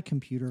had a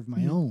computer of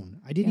my own.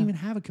 I didn't Yeah. even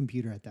have a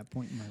computer at that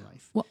point in my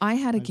life. Well, I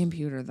had a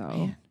computer though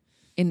Man.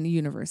 in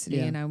university,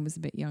 Yeah. and I was a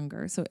bit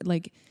younger. So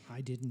like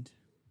I didn't.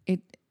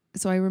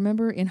 So I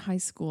remember in high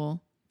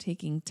school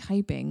taking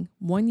typing.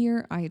 1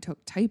 year I took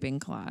typing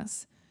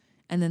class,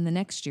 and then the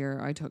next year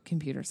I took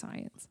computer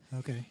science.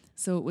 Okay.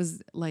 So it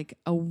was like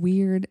a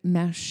weird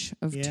mesh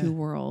of Yeah. two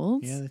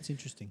worlds. Yeah, that's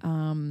interesting.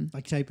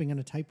 Like typing on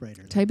a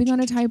typewriter. Typing on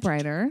a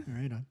typewriter All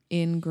right on.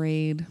 in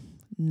grade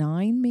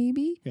 9,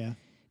 maybe Yeah.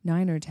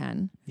 9 or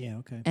 10. Yeah.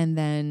 Okay. And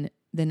then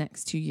the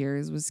next 2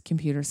 years was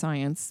computer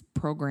science,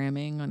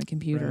 programming on a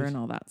computer Right. and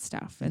all that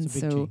stuff. That's and a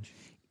big so, change.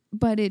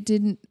 but it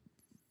didn't,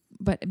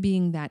 but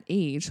being that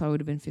age, so I would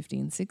have been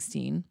 15,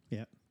 16.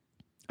 Yeah.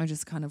 I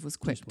just kind of was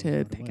quick Just to what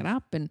it pick it was.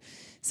 up. And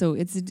so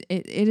it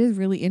is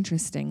really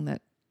interesting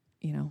that,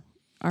 you know,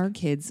 our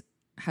kids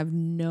have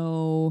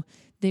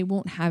they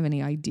won't have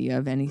any idea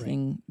of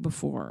anything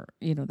before,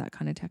 you know, that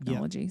kind of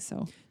technology.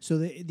 So So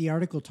the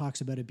article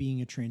talks about it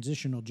being a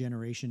transitional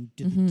generation.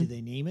 Did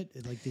they name it?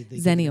 Like did they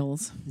give it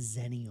Zennials.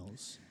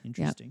 Zennials.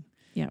 Interesting.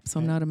 Yeah. So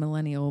I'm Okay. not a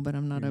millennial, but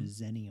I'm not You're a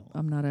Zennial.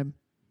 I'm not a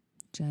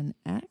Gen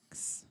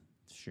X.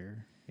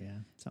 Sure. Yeah.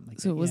 Something like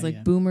that. So it was Yeah, like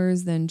yeah.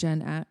 boomers, then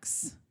Gen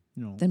X,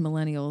 No. then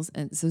millennials,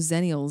 and so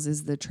Zennials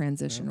is the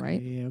transition, Okay,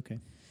 right? Yeah. Okay.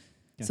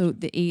 So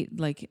the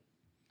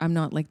I'm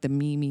not like the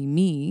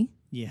me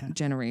Yeah.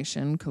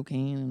 generation,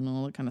 cocaine and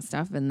all that kind of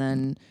stuff, and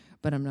then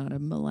but I'm not a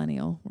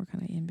millennial. We're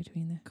kind of in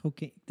between there.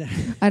 Cocaine.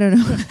 I don't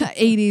know.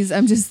 80s.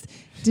 I'm just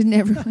didn't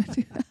everyone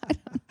do that?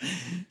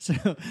 So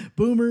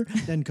boomer,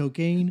 then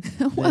cocaine.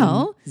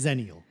 Well, then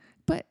Zennial.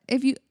 but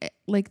if you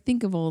like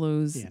think of all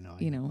those, Yeah. No. I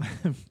you know,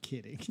 I'm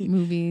kidding.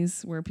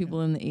 movies where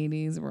people in the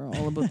 80s were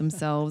all about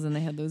themselves and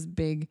they had those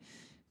big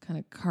kind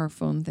of car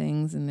phone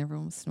things and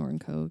everyone was snorting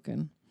coke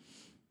and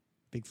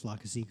Big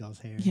flock of seagulls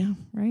hair. yeah,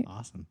 right.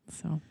 Awesome.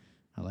 So,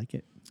 I like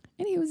it.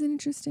 and it was an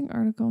interesting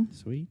article.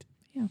 Sweet.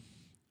 Yeah.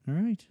 All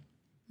right.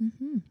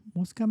 Mm-hmm.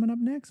 What's coming up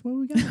next? What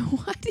we got?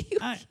 Why do you?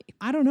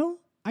 I don't know.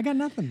 I got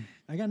nothing.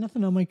 I got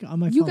nothing on my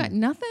phone. You got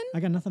nothing. I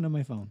got nothing on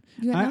my phone.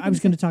 You got I nothing was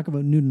to going to talk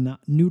about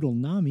Noodle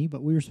Nami,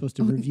 but we were supposed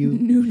to review.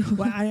 Noodle.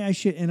 Well, I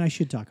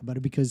should talk about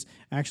it because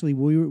actually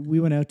we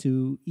went out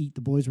to eat.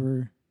 The boys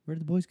were. Where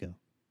did the boys go?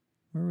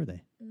 Where were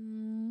they?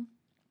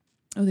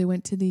 Oh, they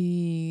went to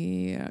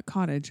the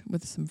cottage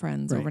with some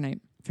friends Right. overnight.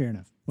 Fair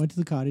enough. Went to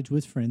the cottage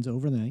with friends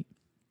overnight.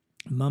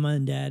 Mama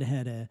and Dad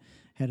had a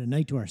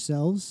night to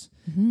ourselves,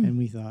 Mm-hmm. and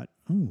we thought,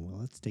 oh well,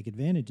 let's take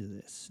advantage of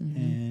this.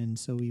 And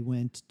so we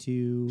went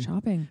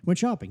Shopping.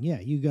 shopping. Yeah,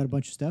 you got a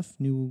bunch of stuff,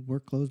 new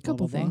work clothes, blah,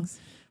 Couple blah, blah. things.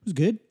 It was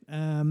good.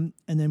 And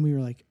then we were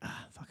like,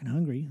 fucking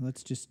hungry.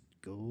 Let's just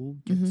go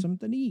get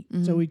something to eat.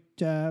 So we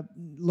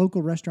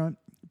local restaurant,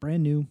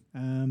 brand new.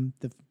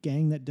 The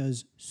gang that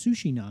does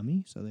Sushi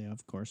Nami, so they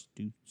of course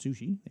do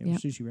sushi. They have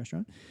a sushi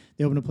restaurant.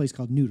 They opened a place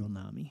called Noodle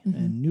Nami,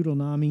 and Noodle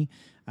Nami.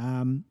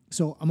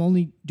 So I'm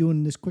only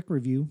doing this quick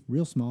review,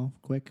 real small,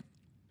 quick.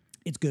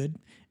 It's good,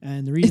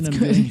 and the reason It's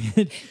I'm good. doing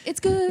it, It's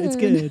good. it's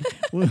good.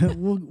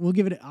 We'll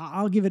give it.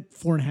 I'll give it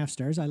 4.5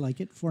 stars. I like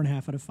it.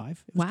 4.5 out of 5.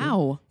 It was good.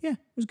 Wow. Yeah, it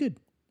was good.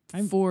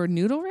 For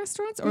noodle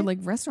restaurants or Yeah. like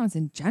restaurants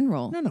in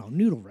general? No,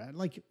 noodle rat.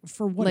 Like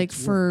for what? Like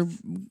it's for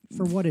worth,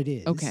 for what it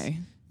is. okay.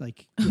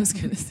 Like I was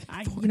gonna say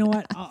you know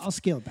what? I'll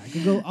scale it back.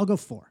 I'll go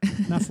 4,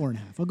 not 4.5.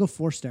 I'll go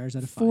 4 stars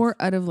out of 5. 4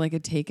 out of like a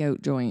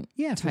takeout joint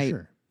Yeah, for type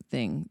sure.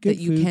 thing Good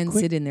that you food, can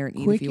quick- sit in there and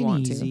eat Quick if you and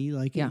want easy. to.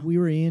 Like Yeah. we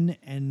were in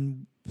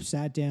and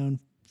sat down.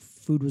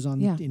 Food was on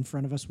Yeah. in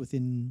front of us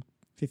within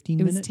 15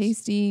 It minutes. was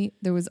tasty.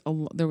 There was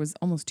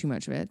almost too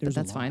much of it, but There's a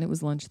that's fine. lot. It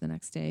was lunch the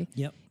next day.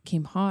 Yep.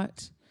 Came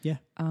hot. Yeah.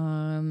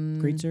 Um,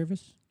 Great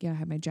service. Yeah, I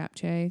had my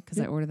japchae because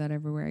Yep. I order that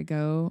everywhere I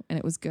go, and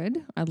it was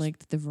good. I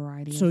liked the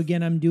variety. So of,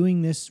 again, I'm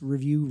doing this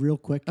review real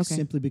quick, Okay.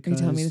 simply are because you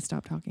telling me to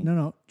stop talking?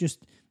 No,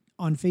 just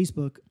on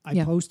Facebook, I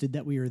Yeah. posted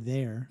that we were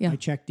there. Yeah. I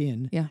checked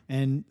in. Yeah.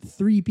 And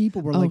 3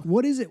 people were Oh. like,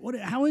 "What is it?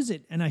 How is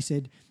it?" And I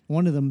said,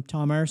 one of them,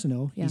 Tom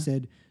Arsenault, Yeah. he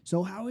said,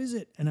 "So how is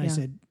it?" And I Yeah.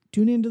 said,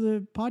 "Tune into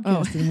the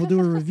podcast and we'll do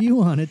a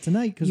review on it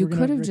tonight." Because You we're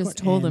gonna could have just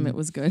record." told them And- it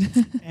was good.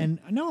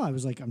 And no, I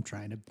was like, I'm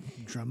trying to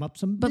drum up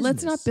some. But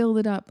let's not business. build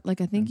it up.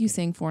 Like I think you Okay.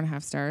 saying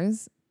 4.5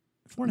 stars.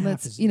 4.5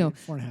 let's, is, you know,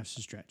 4.5 is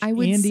a stretch. I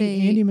would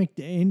say- Andy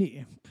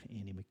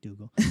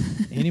McDougall.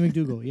 Andy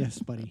McDougall, yes,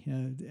 buddy.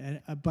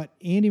 But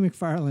Andy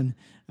McFarlane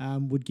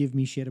would give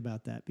me shit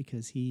about that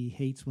because he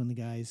hates when the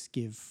guys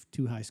give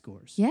too high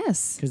scores.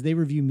 Yes. Because they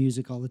review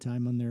music all the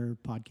time on their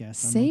podcast.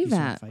 Say on Monkey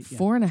Sword that. Fight. Yeah.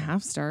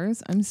 4.5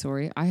 stars. I'm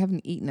sorry. I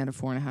haven't eaten at a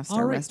 4.5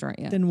 star All right, restaurant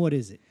yet. Then what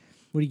is it?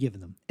 What are you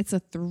giving them? It's a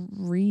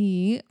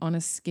 3 on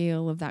a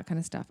scale of that kind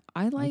of stuff.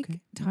 I like Okay.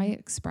 Thai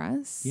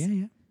Express.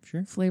 Yeah,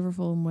 sure.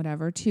 Flavorful and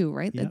whatever too,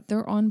 right? Yep.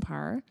 They're on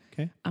par.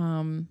 Okay.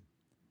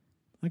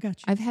 I got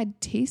you. I've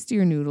had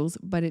tastier noodles,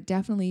 but it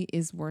definitely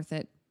is worth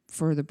it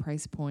for the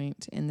price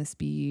point and the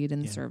speed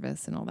and the Yeah.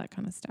 service and all that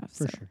kind of stuff.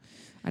 For so sure.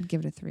 I'd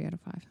give it a 3 out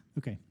of 5.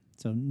 Okay.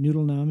 So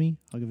Noodle Nami,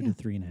 I'll give it Yeah. a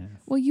 3.5.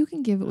 Well, you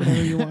can give it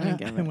whatever you want to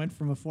give I it. went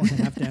from a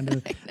 4.5 down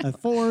to a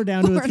 4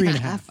 down to a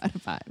 3.5. 4.5 out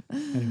of 5.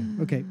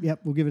 Anyway, okay.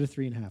 Yep. We'll give it a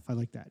 3.5. I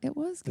like that. It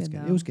was That's good,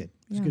 good. though. It was good.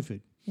 It was Yeah. good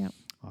food. Yeah.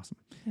 Awesome.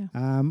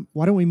 Yeah.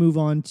 Why don't we move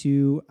on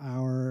to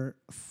our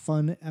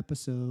fun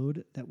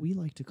episode that we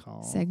like to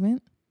call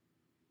Segment?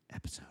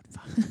 episode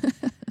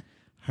fun.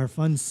 Our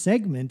fun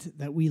segment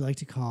that we like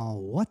to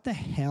call "What the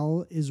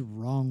hell is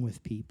wrong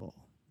with people?"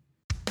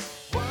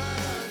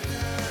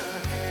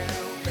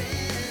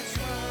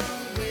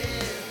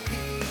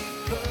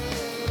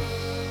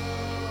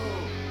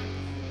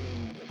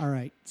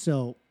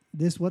 So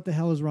this, what the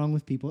hell is wrong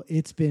with people?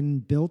 It's been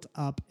built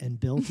up and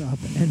built up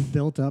and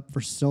built up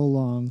for so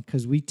long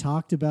because we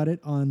talked about it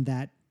on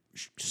that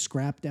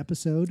scrapped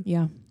episode,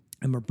 Yeah.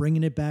 and we're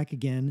bringing it back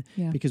again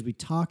Yeah. because we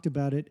talked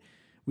about it.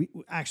 We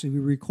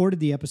recorded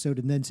the episode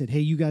and then said,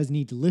 "Hey, you guys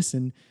need to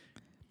listen."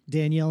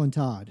 Danielle and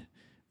Todd,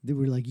 they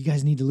were like, "You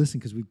guys need to listen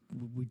because we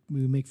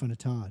make fun of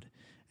Todd."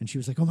 And she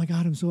was like, "Oh my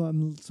God, I'm so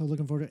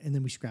looking forward to it." And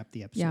then we scrapped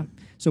the episode. Yeah.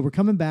 So we're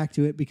coming back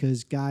to it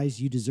because,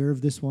 guys, you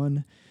deserve this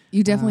one.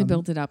 You definitely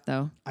built it up,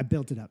 though. I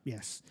built it up,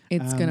 yes.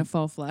 It's going to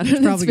fall flat It's on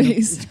its probably gonna,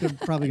 face.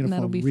 probably going to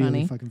That'll fall be really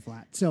funny. fucking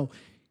flat. So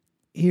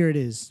here it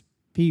is.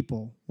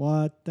 People,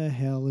 what the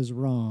hell is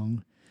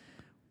wrong?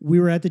 We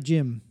were at the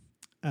gym.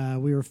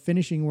 We were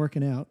finishing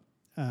working out.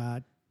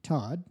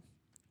 Todd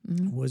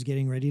was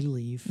getting ready to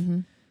leave.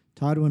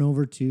 Todd went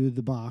over to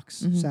the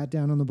box, sat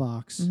down on the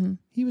box.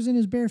 He was in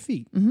his bare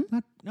feet.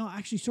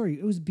 Sorry.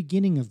 It was the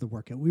beginning of the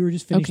workout. We were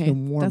just finishing the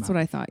warm-up. That's what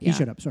I thought. He Yeah.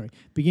 showed up. Sorry.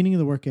 Beginning of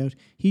the workout.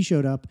 He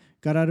showed up,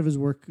 got out of his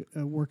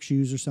work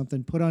shoes or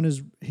something, put on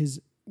his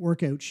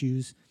workout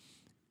shoes,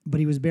 but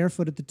he was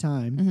barefoot at the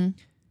time.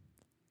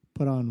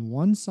 Put on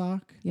one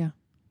sock, Yeah.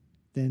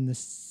 then the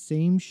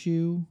same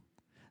shoe,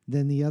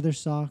 then the other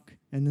sock,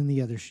 and then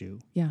the other shoe.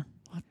 Yeah.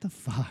 What the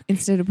fuck?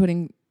 Instead of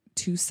putting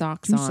two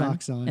socks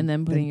on and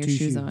then putting your two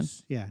shoes on.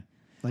 Yeah.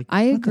 Like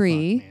I what the fuck,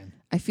 agree. man?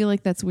 I feel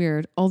like that's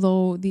weird.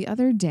 Although the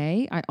other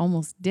day I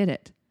almost did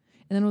it.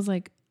 And then I was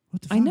like,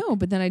 What the fuck? I know,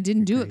 but then I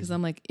didn't do it because crazy.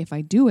 I'm like, if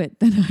I do it,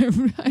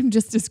 then I'm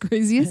just as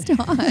crazy as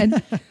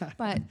Todd.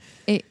 But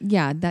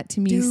that to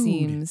me Dude.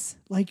 seems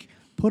Like,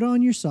 put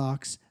on your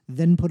socks,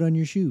 then put on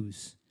your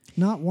shoes.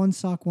 Not one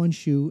sock, one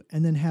shoe,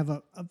 and then have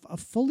a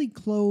fully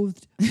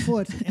clothed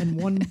foot and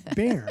one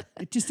bare.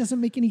 It just doesn't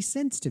make any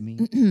sense to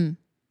me.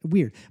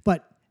 Weird.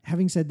 But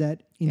having said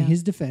that, in Yeah.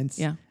 his defense,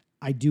 Yeah.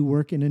 I do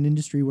work in an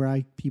industry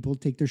where people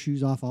take their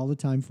shoes off all the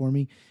time for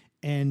me.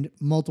 And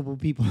multiple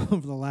people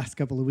over the last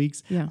couple of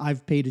weeks, Yeah.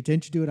 I've paid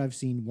attention to it. I've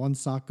seen one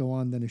sock go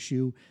on, then a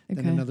shoe, then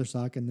Okay. another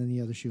sock, and then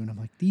the other shoe. And I'm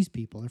like, these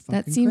people are fucking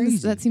that crazy.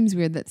 seems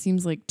weird. That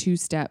seems like two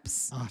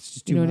steps. Oh, it's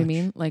just You too know what I much.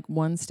 mean? Like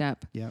one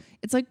step. Yep.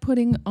 It's like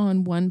putting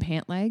on one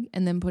pant leg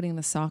and then putting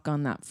the sock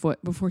on that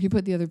foot before you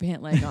put the other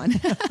pant leg on.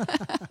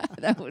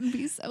 That would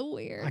be so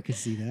weird. I could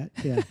see that.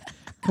 Yeah.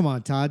 Come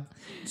on, Todd.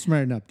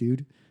 Smarten up,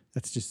 dude.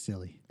 That's just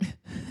silly.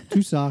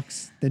 2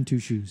 socks, then 2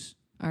 shoes.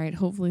 All right.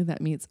 Hopefully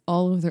that meets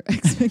all of their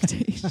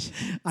expectations.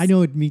 I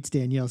know it meets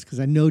Danielle's because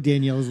I know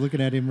Danielle is looking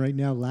at him right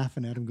now,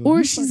 laughing at him. Going, Or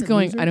 "You she's fucking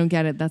going, loser." I don't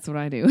get it. That's what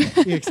I do.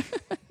 Yeah,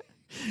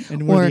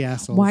 and we're Or the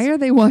assholes. why are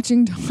they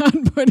watching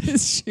Todd put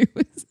his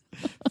shoes?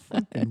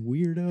 fucking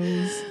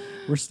weirdos?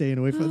 We're staying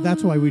away from.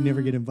 That's why we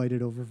never get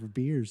invited over for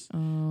beers.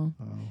 Oh.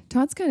 Oh.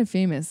 Todd's kind of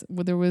famous.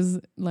 Well, there was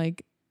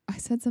like, I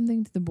said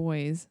something to the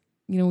boys.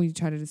 You know, we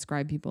try to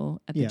describe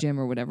people at the Yeah. gym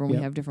or whatever. And Yep.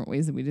 we have different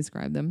ways that we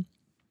describe them.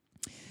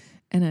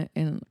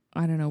 And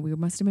I don't know. We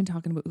must have been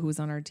talking about who was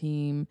on our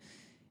team.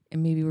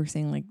 And maybe we're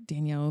saying like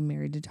Danielle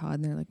married to Todd.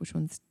 And they're like, which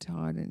one's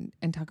Todd?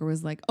 And Tucker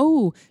was like,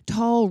 oh,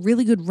 tall,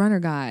 really good runner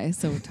guy.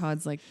 So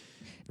Todd's like,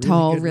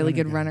 tall, really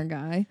good runner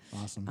guy.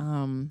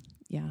 Awesome.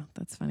 Yeah,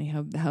 that's funny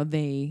how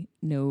they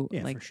know,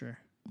 Yeah, like for sure.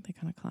 they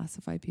kind of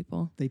classify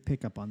people. They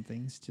pick up on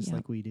things just Yeah.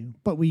 like we do.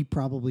 But we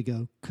probably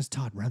go, because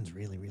Todd runs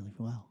really, really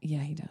well.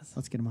 Yeah, he does.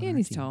 Let's get him on And our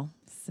he's team. tall.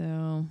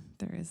 So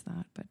there is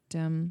that. But,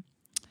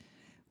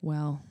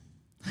 well,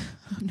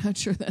 I'm not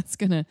sure that's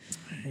going to.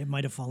 It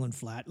might have fallen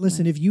flat.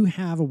 Listen, if you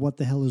have a what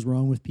the hell is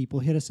wrong with people,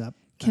 hit us up.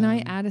 Can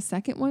I add a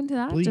second one to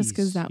that? Please. Just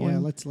because that yeah,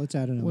 one let's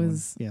add another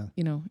was, one. Yeah.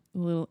 you know, a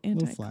little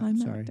little flat,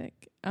 sorry.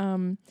 anticlimactic.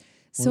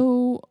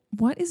 So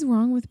what is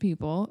wrong with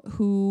people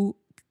who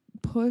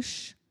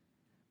push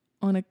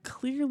on a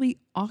clearly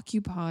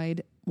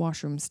occupied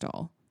washroom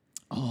stall?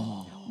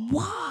 Oh.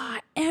 Why?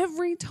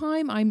 Every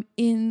time I'm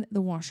in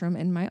the washroom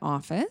in my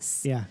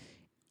office, Yeah.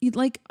 you'd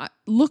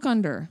look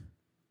under.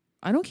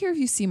 I don't care if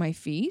you see my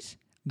feet.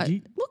 Do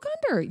you- Look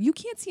under. You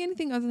can't see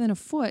anything other than a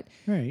foot.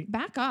 Right.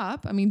 Back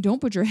up. I mean,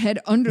 don't put your head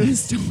under the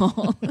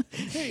stall.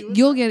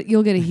 You'll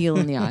get a heel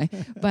in the eye.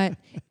 But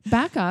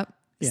back up.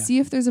 Yeah. See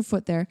if there's a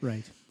foot there.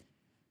 Right.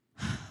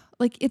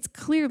 Like it's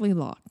clearly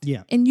locked.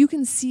 Yeah. And you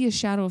can see a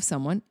shadow of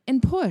someone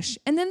and push.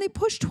 And then they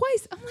push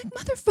twice. I'm like,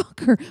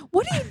 motherfucker,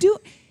 what are you doing?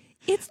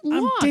 It's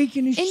I'm locked.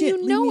 taking a and shit. you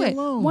Leave know me it.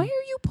 alone. Why are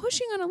you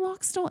pushing on a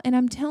locked stall? And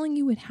I'm telling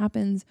you, it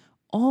happens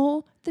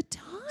all the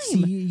time. See,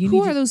 you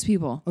Who need are to- those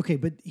people? Okay,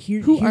 but Who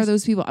are here's-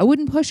 those people? I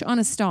wouldn't push on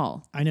a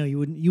stall. I know you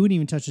wouldn't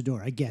even touch the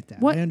door. I get that.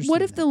 What I understand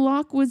What if that. the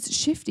lock was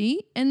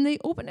shifty and they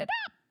open it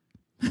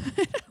up?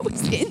 I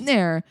was in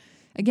there.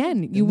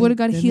 Again, you would have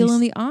got a then heel they in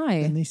the s-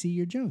 eye. Then they see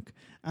your junk.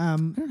 I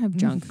don't have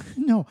junk.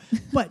 No,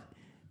 but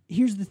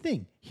here's the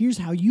thing. Here's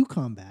how you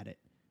combat it.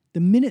 The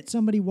minute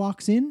somebody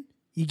walks in,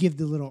 you give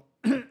the little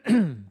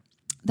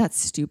That's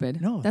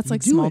stupid. No, That's you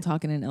like do small it.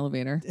 talk in an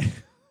elevator.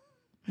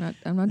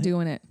 I'm not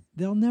doing it.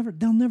 they'll never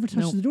touch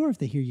Nope. the door if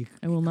they hear you.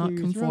 I will not clear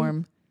your throat.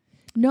 conform.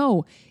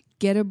 No,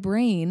 get a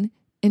brain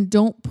and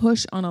don't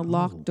push on a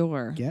locked Oh,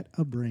 door. Get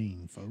a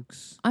brain,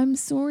 folks. I'm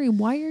sorry.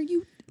 Why are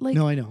you like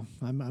No, I know.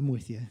 I'm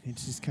with you.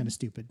 It's just kind of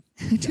stupid.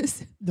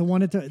 just The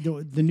one at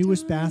the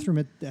newest bathroom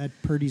at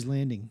Purdy's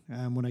Landing.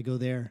 When I go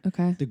there,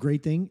 okay. the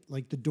great thing,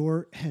 like the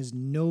door has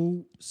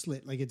no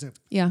slit, like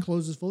Yeah.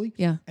 closes fully.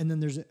 Yeah. And then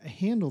there's a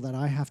handle that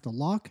I have to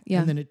lock.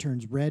 Yeah. And then it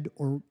turns red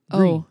or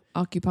green. Oh,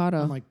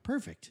 occupado. I'm like,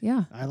 perfect.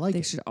 yeah. I like They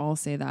it. should all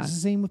say that. It's the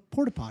same with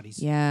porta potties.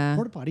 Yeah.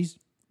 Porta potties,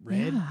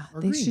 red Yeah,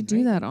 or they green. should do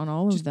right? that on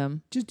all of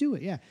them. Just do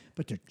it, yeah.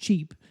 But they're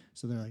cheap,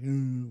 so they're like,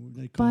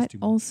 they cost But too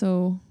much.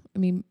 also, I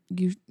mean,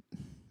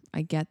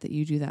 I get that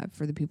you do that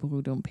for the people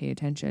who don't pay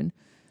attention.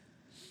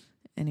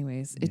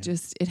 Anyways,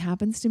 it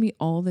happens to me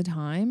all the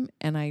time,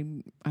 and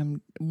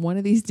I'm one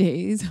of these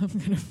days I'm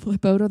gonna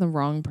flip out on the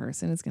wrong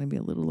person. It's gonna be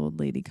a little old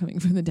lady coming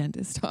from the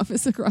dentist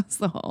office across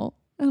the hall.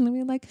 And I'm gonna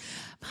be like,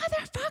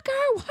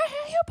 "Motherfucker, why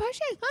are you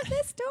pushing on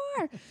this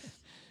door?"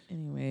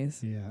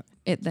 Anyways, Yeah.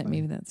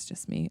 maybe that's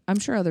just me. I'm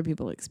sure other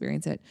people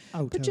experience it.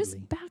 Oh, But totally.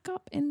 just back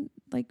up and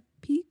like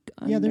peek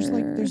under. Yeah,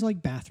 there's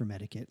like bathroom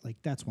etiquette. Like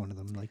that's one of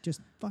them. Like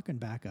just fucking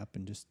back up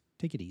and just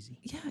take it easy.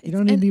 Yeah, You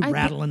don't need to be I think-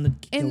 rattling the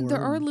And door. there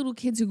are little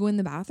kids who go in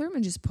the bathroom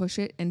and just push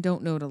it and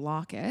don't know to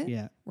lock it.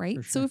 Yeah. Right.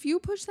 for So sure. if you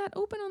push that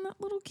open on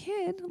that little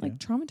kid, like Yeah.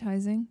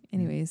 traumatizing.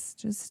 Anyways,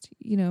 just,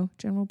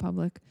 general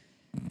public.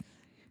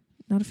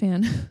 Not a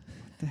fan.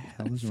 What the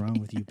hell is wrong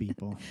with you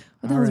people?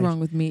 What the hell's wrong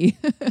with me?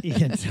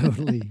 Yeah,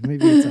 totally.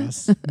 Maybe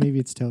it's us. Maybe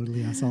it's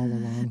totally us all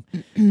along.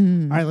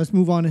 All right, let's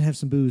move on and have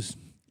some booze.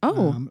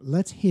 Oh.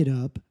 Let's hit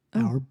up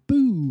Oh. our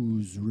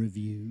booze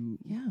review.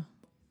 Yeah.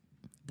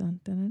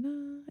 Dun, dun, dun,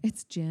 dun.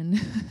 It's gin.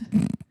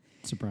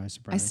 Surprise,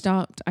 surprise.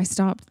 I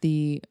stopped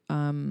the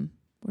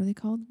what are they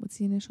called? What's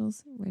the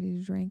initials? Ready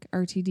to drink?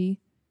 RTD?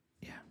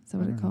 Yeah. Is that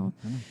what I it's don't called?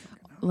 know. I don't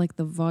fucking know. Like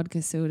the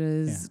vodka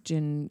sodas, Yeah.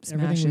 gin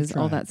Everything we've smashes,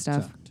 all tried that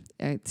stuff. sucked.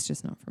 It's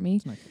just not for me.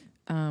 It's not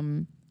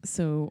good.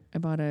 So I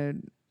bought a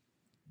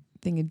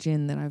thing of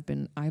gin that I've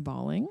been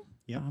eyeballing.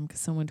 Yep. Because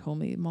someone told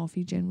me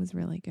Amalfi gin was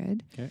really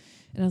good. Okay.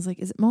 And I was like,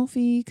 is it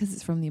Amalfi? Because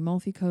it's from the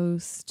Amalfi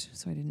Coast.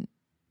 So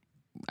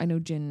I know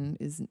gin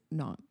is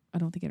not, I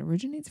don't think it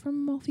originates from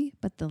Amalfi,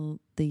 but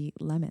the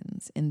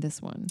lemons in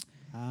this one.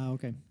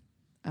 Okay.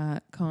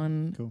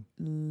 Con Cool.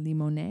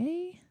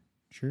 Limone.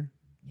 Sure.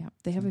 Yeah,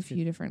 they have a Sounds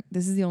few different.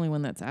 This is the only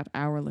one that's at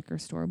our liquor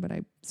store, but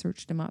I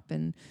searched them up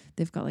and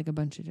they've got like a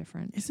bunch of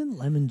different. Isn't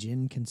lemon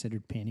gin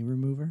considered panty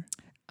remover?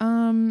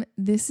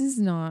 This is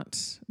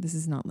not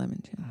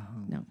lemon gin.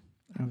 Oh, No.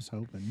 I was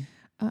hoping.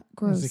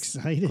 Gross. I was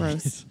excited.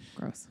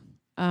 Gross.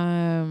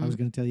 I was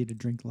going to tell you to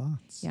drink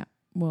lots. Yeah.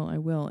 Well, I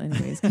will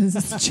anyways because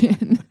it's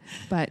gin.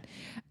 But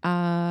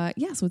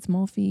so it's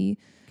Amalfi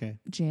Okay.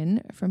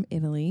 gin from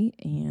Italy,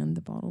 and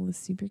the bottle is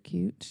super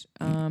cute.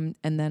 And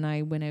then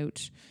I went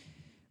out,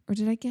 or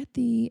did I get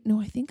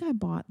no, I think I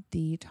bought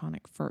the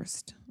tonic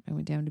first. I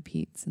went down to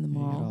Pete's in the Yeah,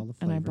 you got mall all the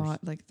and I flavors.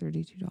 bought like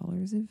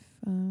 $32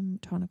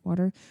 of tonic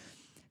water.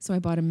 So I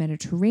bought a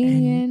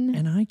Mediterranean.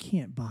 And I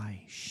can't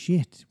buy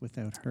shit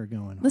without her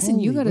going. Listen,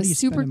 you "Holy, got what a are you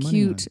super spending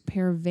money on?" cute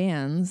pair of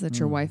Vans that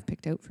your Mm. wife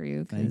picked out for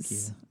you Thank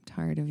because you. I'm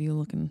tired of you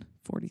looking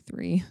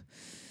 43,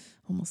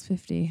 almost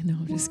 50. No,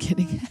 I'm just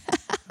kidding.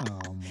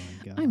 Oh my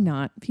god. I'm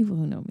not. People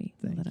who know me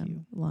know Thank that I'm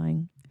you.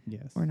 lying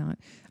Yes. or not.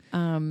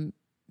 All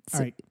So,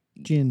 right.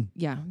 Gin.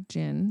 Yeah,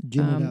 gin.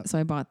 Gin it up. So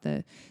I bought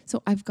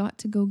so I've got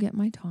to go get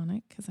my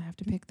tonic because I have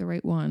to pick the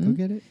right one. Go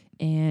get it.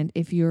 And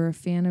if you're a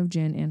fan of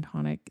gin and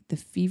tonic, the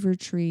Fever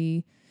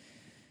Tree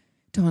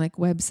tonic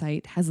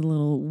website has a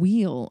little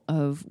wheel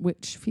of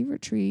which Fever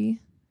Tree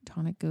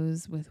tonic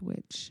goes with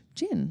which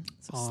gin.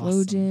 So slow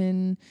Awesome.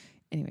 gin.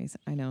 Anyways,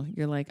 I know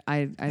you're like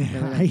I really I don't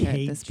care at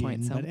hate this point.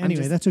 gin, So but I'm anyway,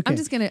 just, that's okay. I'm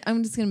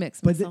just gonna mix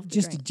But myself. a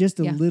just drink. just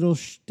a Yeah. little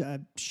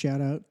shout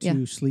out to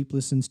Yeah.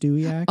 Sleepless and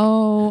Stewiak.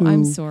 Oh,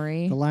 I'm who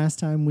sorry. The last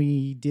time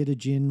we did a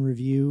gin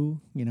review,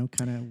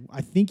 kind of,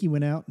 I think he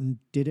went out and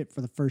did it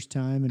for the first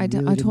time. And I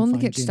really told him to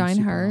didn't get find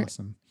gin super Steinhardt.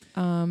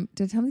 Awesome.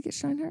 Did I tell him to get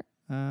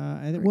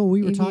Steinhardt? Well,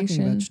 we were talking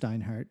Aviation. about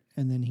Steinhardt,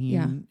 and then he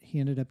Yeah. he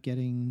ended up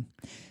getting.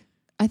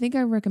 I think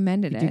I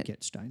recommended He did it. get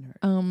Steinhardt.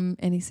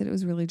 And he said it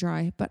was really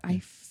dry, but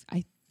I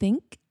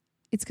think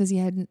it's because he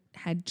hadn't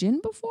had gin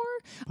before.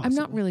 I'm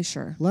not Possibly. really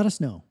sure. Let us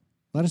know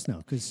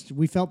because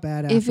we felt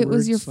bad afterwards. If it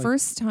was your like-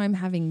 first time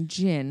having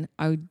gin,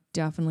 I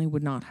definitely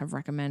would not have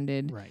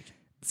recommended right,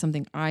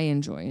 something I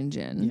enjoy in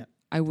gin. Yeah,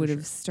 I would sure.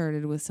 have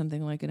started with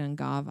something like an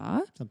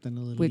Angava, something a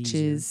little which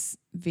easier. is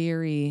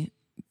very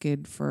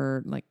good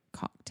for like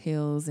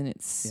cocktails, and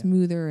it's Yeah.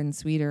 smoother and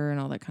sweeter and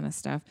all that kind of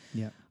stuff.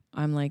 Yeah.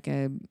 I'm like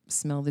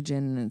smell the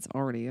gin and it's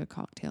already a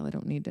cocktail. I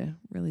don't need to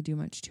really do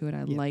much to it.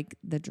 I Yeah. like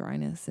the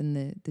dryness and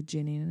the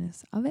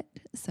ginniness of it.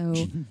 So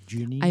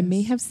Ginniness. I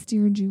may have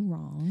steered you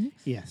wrong.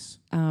 Yes.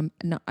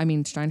 No, I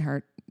mean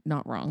Steinhardt,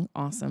 not wrong.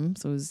 Awesome.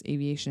 So is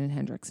Aviation and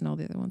Hendrix and all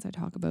the other ones I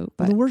talk about. Well,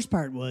 But the worst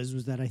part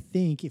was that I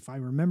think, if I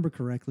remember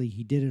correctly,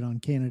 he did it on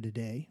Canada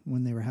Day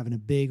when they were having a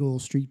big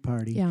old street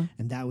party. yeah.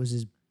 And that was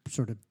his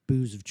sort of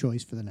booze of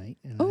choice for the night.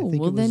 And I Oh, think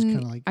well it was then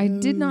kind of like, I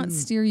did not "Oh."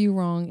 steer you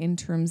wrong in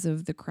terms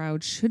of the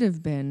crowd should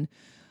have been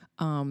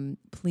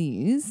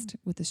pleased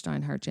with the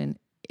Steinhardt gin.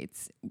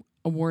 It's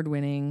award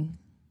winning.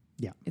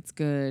 Yeah. It's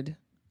good.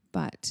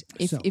 But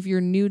So- if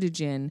you're new to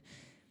gin,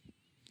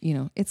 you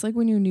know, it's like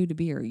when you're new to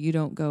beer, you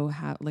don't go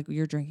have, like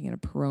you're drinking a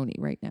Peroni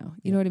right now.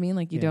 You know what I mean?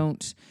 Like you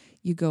don't,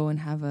 you go and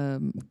have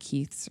a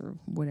Keith's or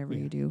whatever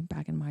you do.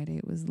 Back in my day,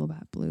 it was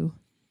Labatt Blue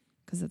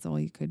because that's all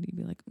you could. You'd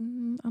be like,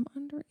 I'm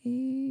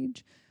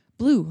underage.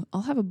 Blue.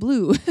 I'll have a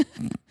blue.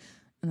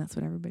 And that's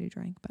what everybody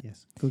drank. But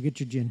Yes. Go get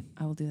your gin.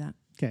 I will do that.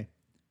 Okay.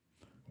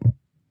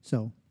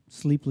 So,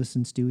 Sleepless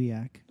and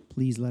Stewiacke,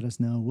 please let us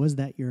know. Was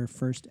that your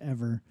first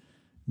ever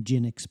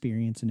gin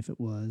experience? And if it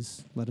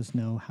was, let us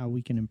know how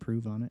we can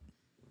improve on it.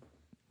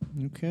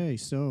 Okay,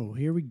 so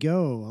here we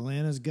go.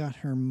 Alana's got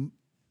her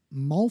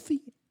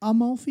Malfi or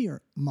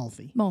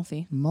Malfi?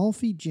 Malfi.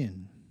 Malfi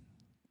gin.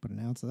 Put an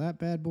ounce of that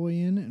bad boy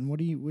in. And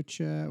which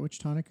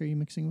tonic are you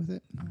mixing with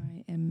it?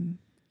 I am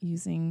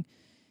using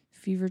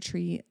Fever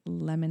Tree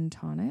Lemon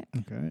Tonic.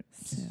 Okay.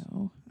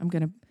 So I'm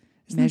going to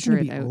Isn't that measure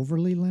gonna it be out.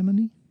 overly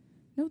lemony?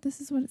 No,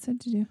 this is what it said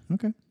to do.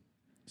 Okay.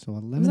 So a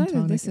was lemon either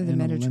tonic this or the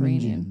and a lemon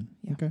Mediterranean. gin.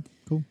 Yeah. Okay,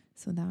 cool.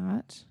 So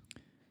that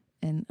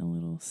and a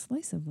little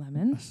slice of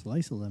lemon. A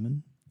slice of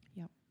lemon.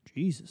 Yep.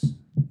 Jesus.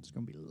 It's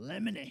going to be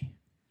lemony.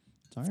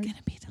 It's all It's right. going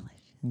to be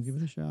delicious. We'll give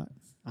it a shot.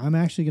 I'm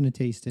actually going to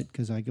taste it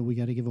because we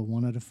got to give it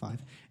 1 out of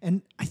 5.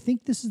 And I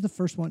think this is the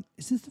first one.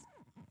 Is this the...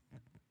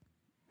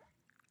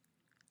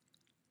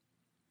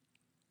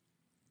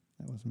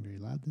 That wasn't very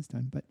loud this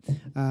time, but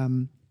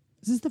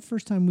this is the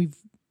first time we've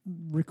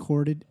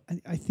recorded,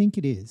 I think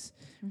it is,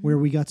 where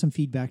we got some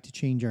feedback to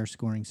change our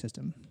scoring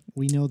system.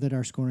 We know that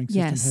our scoring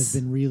system has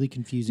been really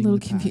confusing. Little in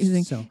the past,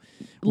 confusing. so A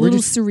we're little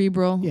just,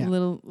 cerebral. yeah,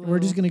 We're we're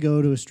just going to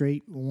go to a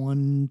straight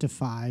 1 to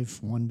 5,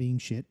 1 being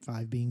shit,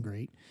 5 being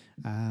great.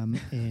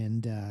 Make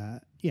it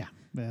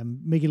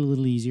a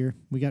little easier.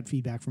 We got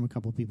feedback from a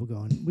couple of people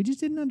going, we just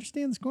didn't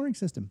understand the scoring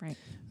system. Right.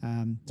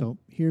 So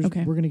we're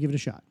going to give it a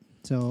shot.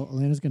 So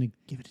Alana's going to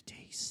give it a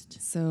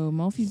taste. So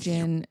Malfi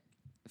Gin,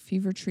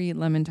 Fever Tree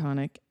Lemon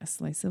Tonic, a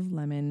slice of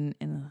lemon,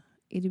 and a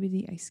itty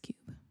bitty ice cube.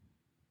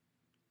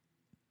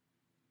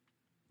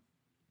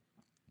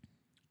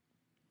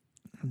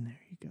 And there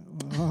you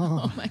go.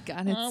 Oh my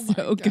God, it's oh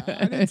so my good.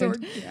 God, it's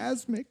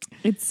orgasmic.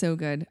 It's so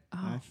good. Oh,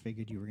 I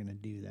figured you were going to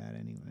do that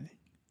anyway.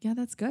 yeah,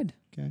 that's good.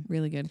 Okay.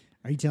 Really good.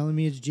 Are you telling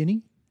me it's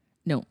ginny?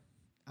 No,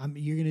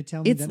 You're going to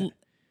tell me it's that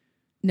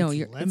no,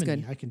 it's it's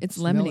good. I can It's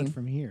smell lemony. it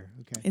from here.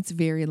 Okay. It's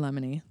very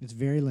lemony. It's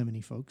very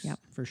lemony, folks. Yep.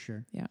 For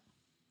sure. Yeah.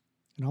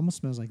 It almost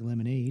smells like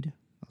lemonade.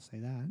 I'll say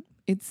that.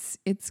 It's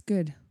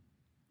good.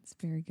 It's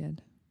very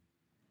good.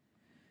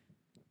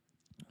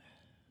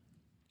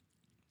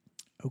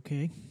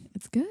 Okay.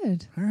 It's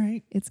good. All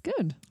right. It's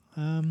good.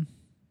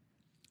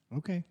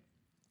 Okay.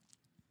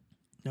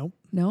 Nope.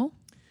 No?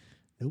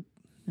 Nope.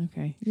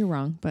 Okay. You're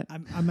wrong, but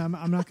I'm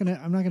not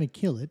gonna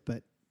kill it,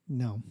 but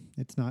no,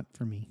 it's not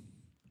for me.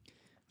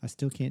 I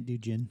still can't do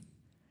gin.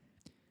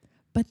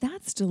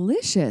 that's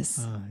delicious.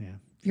 Yeah.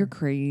 You're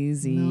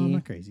crazy. No, I'm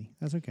not crazy.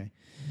 That's okay.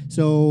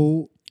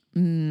 So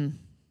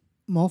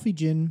Malfi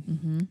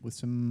gin with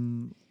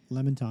some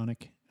lemon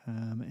tonic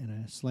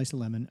and a slice of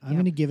lemon. I'm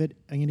gonna give it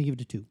a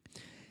 2.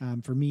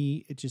 For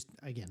me, it just,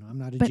 again, I'm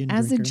not a But gin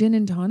as drinker. a gin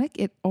and tonic,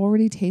 it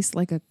already tastes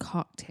like a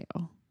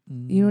cocktail.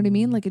 You know what I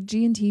mean? Like a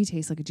G&T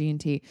tastes like a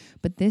G&T.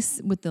 But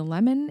this with the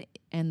lemon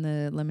and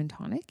the lemon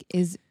tonic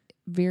is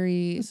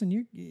very...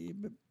 Listen,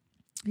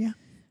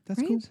 that's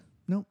right? cool.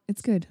 No,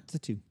 It's good. it's a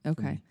 2.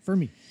 Okay. For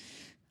me.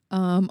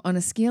 On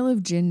a scale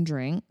of gin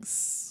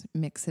drinks,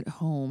 mix at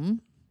home.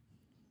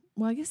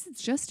 Well, I guess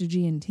it's just a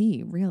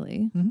G&T,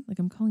 really. Like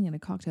I'm calling it a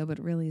cocktail, but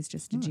it really is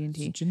just a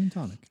G&T. It's gin and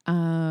tonic.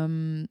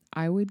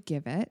 I would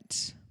give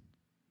it...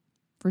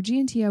 For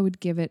G&T, I would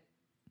give it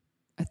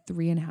a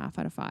 3.5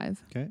 out of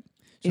 5. Okay.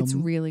 It's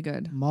really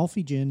good.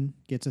 Malfi gin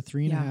gets a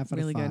 3.5 out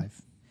really of 5. good.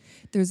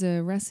 There's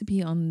a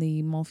recipe on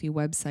the Malfi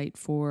website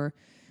for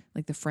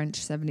like the French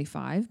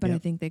 75, but I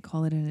think they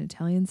call it an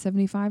Italian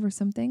 75 or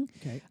something.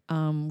 Okay.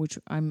 Which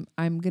I'm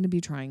going to be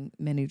trying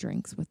many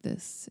drinks with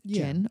this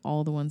gin,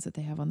 all the ones that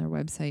they have on their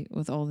website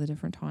with all the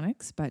different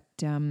tonics, but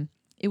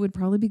it would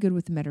probably be good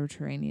with the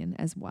Mediterranean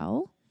as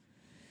well.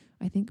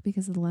 I think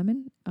because of the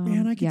lemon.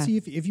 And I can see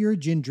if you're a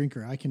gin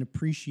drinker, I can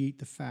appreciate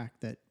the fact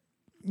that,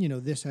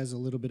 this has a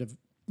little bit of,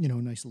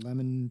 nice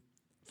lemon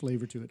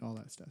flavor to it, all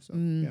that stuff. So,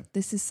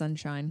 This is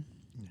sunshine.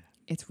 Yeah.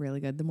 It's really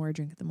good. The more I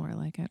drink it, the more I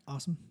like it.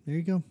 Awesome. There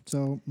you go.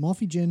 So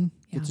Malfi gin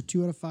gets a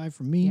 2 out of 5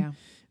 from me and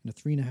a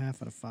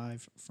 3.5 out of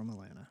 5 from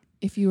Alana.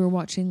 If you were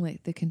watching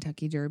like the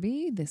Kentucky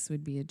Derby, this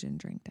would be a gin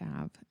drink to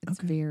have.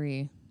 It's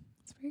very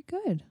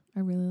good.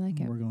 I really like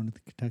it. We're going to the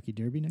Kentucky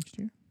Derby next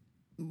year.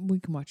 We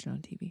can watch it on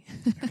TV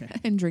Okay.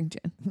 and drink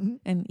gin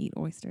and eat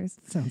oysters.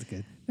 Sounds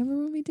good.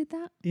 Remember when we did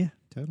that? Yeah,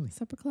 totally.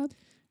 Supper Club?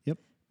 Yep.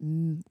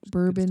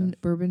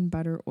 Bourbon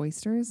butter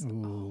oysters. Oh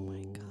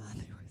my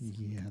God.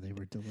 They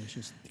were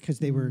delicious because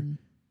they were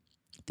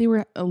They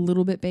were a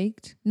little bit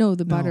baked. No,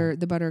 the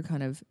butter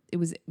kind of, it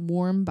was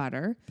warm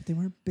butter. But they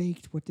weren't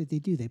baked. What did they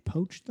do? They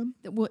poached them?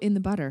 Well, in the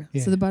butter.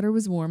 Yeah. So the butter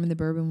was warm and the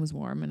bourbon was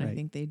warm. And I Right.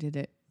 think they did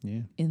it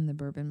Yeah. in the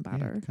bourbon Yeah,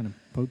 butter. kind of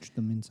poached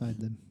them inside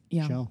the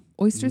Yeah. shell.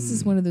 Oysters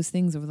is one of those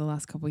things over the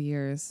last couple of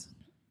years.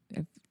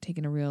 I've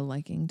taken a real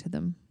liking to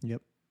them.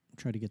 Yep.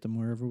 try to get them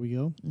wherever we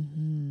go.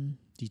 Mm-hmm.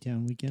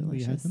 D-Town weekend, we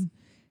had Delicious. them.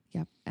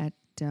 Yep, at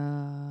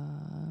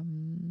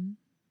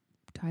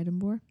Tide and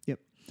Bore.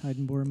 Tide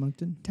and Bore in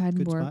Moncton. Tide and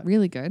Good Bore, spot.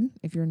 really good.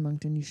 If you're in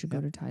Moncton, you should go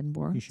Yep. to Tide and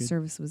Bore. You should.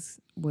 Service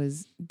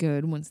was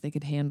good once they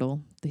could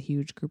handle the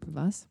huge group of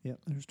us. Yep,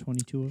 there's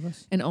 22 of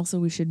us. And also,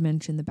 we should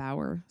mention the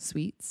Bauer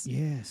Suites.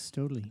 Yes,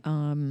 totally.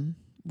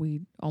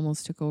 We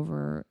almost took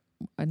over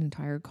an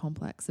entire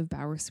complex of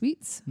Bauer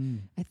Suites.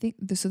 Mm. I think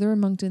so. They're in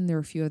Moncton. There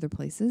are a few other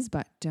places,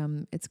 but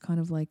it's kind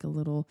of like a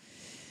little,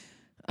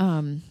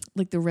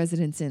 like the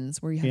Residence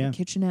Inns where you have Yeah. a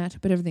kitchenette,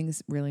 but everything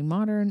is really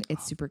modern.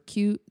 It's super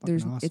cute. fucking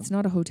awesome. It's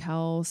not a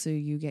hotel, so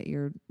you get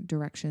your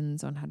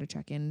directions on how to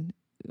check in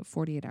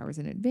 48 hours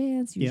in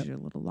advance. Use Yep. your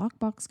little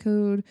lockbox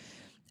code.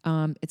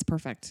 It's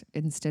perfect.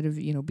 Instead of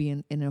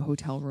being in a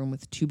hotel room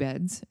with 2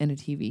 beds and a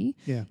TV,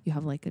 Yeah, you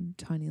have like a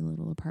tiny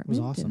little apartment.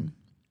 awesome.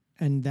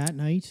 and that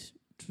night,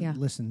 Yeah.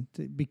 listen,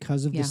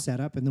 because of Yeah. the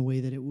setup and the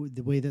way that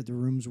the way that the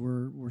rooms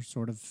were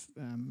sort of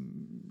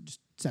just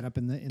set up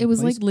in the It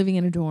was place. like living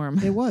in a dorm.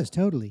 It was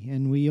totally.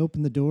 And we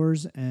opened the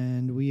doors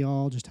and we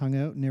all just hung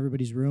out in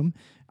everybody's room.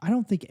 I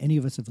don't think any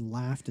of us have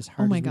laughed as Oh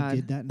hard my as God. we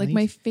did that Like night.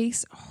 my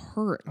face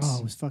hurt. Oh,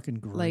 it was fucking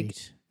great. Like,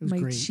 it was my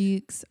great.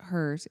 cheeks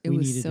hurt. It We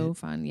was needed so it.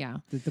 fun. Yeah.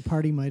 The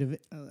party might have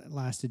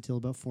lasted till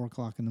about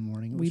 4:00 in the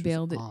morning. We which was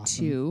bailed at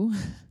awesome. 2.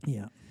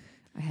 Yeah.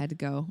 I had to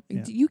go.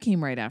 Yeah. You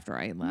came right after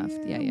I left.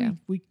 Yeah.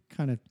 We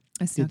kind of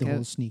I did snuck the whole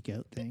out. sneak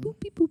out thing. Boop,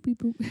 beep, boop, beep,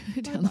 boop,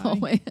 down the Bye-bye.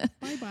 hallway.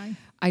 Bye-bye.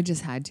 I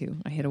just had to.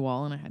 I hit a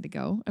wall and I had to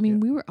go. I mean, Yeah.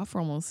 we were up for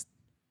almost,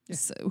 Yeah.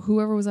 so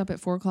whoever was up at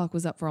 4:00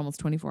 was up for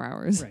almost 24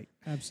 hours. Right.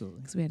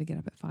 Absolutely. Because we had to get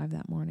up at 5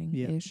 that morning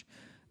Yeah. ish.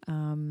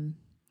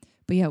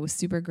 But yeah, it was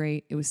super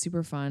great. It was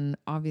super fun.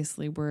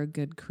 Obviously, we're a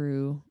good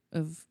crew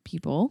of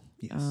people.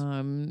 Yes.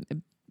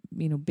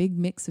 Big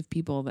mix of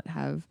people that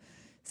have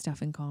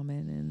stuff in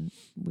common, and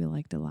we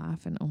like to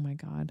laugh. And oh my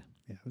God,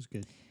 Yeah, it was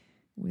good.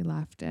 we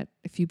laughed at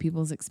a few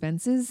people's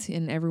expenses,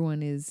 and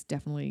everyone is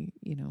definitely,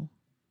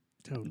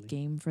 Totally.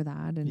 game for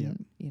that. And,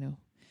 Yep.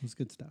 It was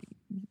good stuff.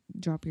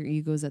 drop your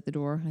egos at the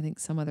door. I think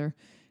some other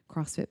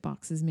CrossFit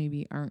boxes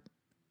maybe aren't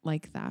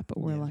like that, but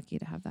we're Yeah. lucky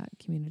to have that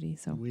community.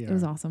 So We it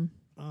was are. awesome.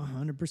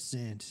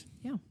 100%.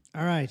 Yeah.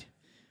 All right.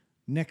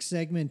 Next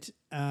segment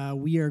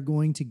we are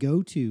going to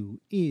go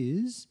to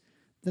is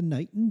the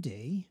night and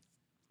day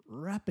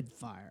rapid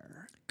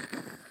fire.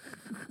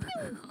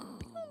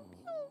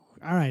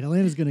 All right.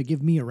 Elena's going to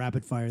give me a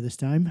rapid fire this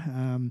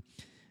time.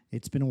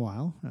 It's been a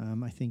while.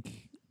 I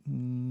think,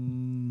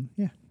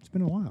 it's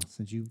been a while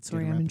since you.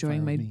 Sorry, did a I'm rapid enjoying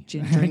fire my with me.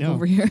 gin I drink know.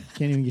 over here.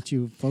 Can't even get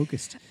you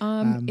focused.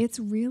 It's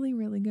really,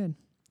 really good.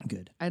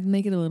 Good. I'd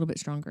make it a little bit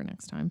stronger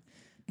next time.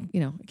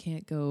 I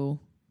can't go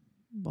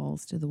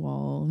balls to the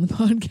wall on the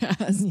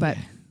podcast, but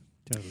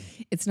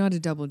Totally. it's not a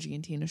double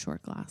G&T in a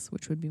short glass,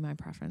 which would be my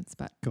preference.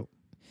 But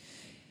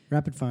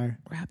Rapid fire.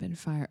 rapid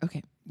fire.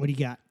 Okay. What do you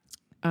got?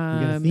 You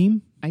got a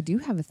theme? I do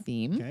have a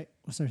theme. Okay.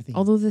 What's our theme?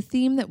 Although the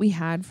theme that we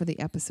had for the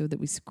episode that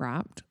we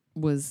scrapped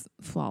was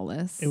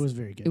flawless. It was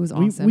very good. It was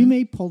We awesome.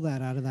 may pull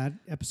that out of that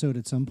episode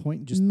at some point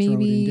and just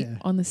maybe throw it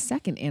into. on the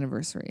 2nd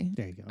anniversary.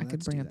 There you go. I could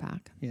Let's bring do it that.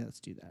 back. Yeah, let's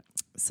do that.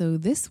 So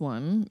this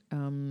one,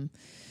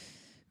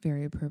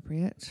 very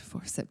appropriate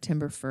for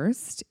September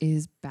 1st,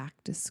 is back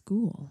to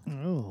school.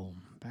 Oh,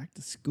 back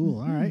to school.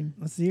 All right.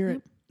 Let's hear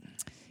it.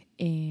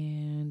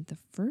 And the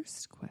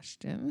first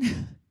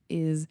question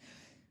is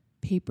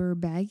paper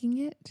bagging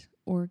it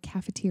or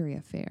cafeteria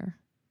fare?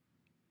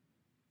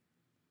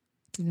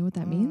 Do you know what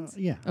that means?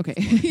 Yeah. Okay.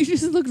 You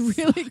just look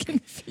really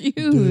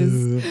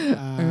confused.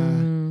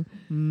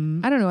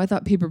 I don't know. I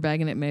thought paper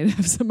bagging it might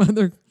have some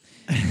other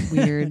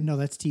weird. No,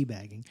 that's tea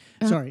bagging.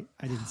 Sorry,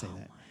 I didn't say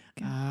that.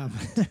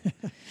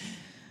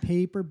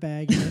 Paper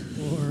bagging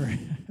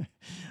it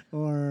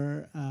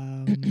or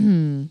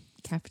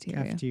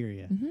Cafeteria.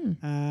 cafeteria.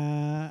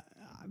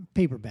 Mm-hmm.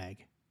 Paper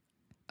bag.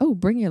 Oh,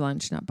 bring your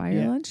lunch, not buy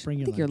your Yeah, lunch? bring I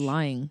your think you're lunch.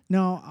 lying.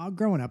 No,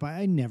 growing up,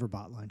 I never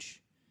bought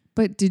lunch.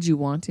 But did you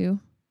want to?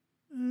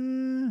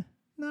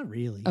 Not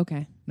really.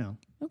 Okay. No.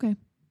 Okay.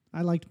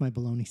 I liked my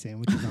bologna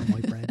sandwiches on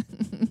white bread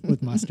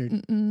with mustard.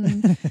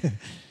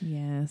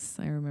 Yes,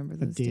 I remember A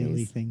those daily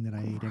days. thing that I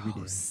ate every day.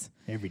 Gross.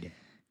 Every day.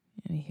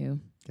 Anywho.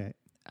 Okay.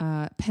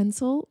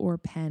 Pencil or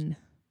pen?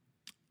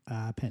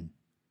 Pen.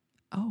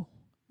 Oh,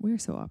 we're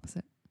so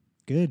opposite.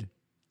 Good.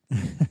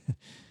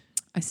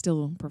 I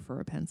still prefer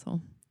a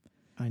pencil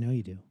I know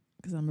you do.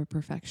 because I'm a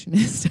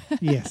perfectionist.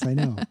 Yes, I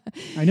know.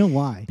 I know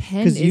why.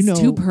 Pen 'Cause is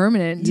too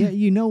permanent.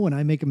 Yeah, when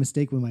I make a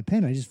mistake with my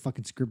pen, I just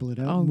fucking scribble it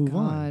out Oh, and move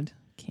on. God.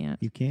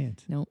 Can't. You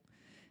can't. Nope.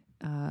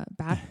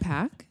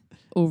 Backpack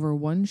over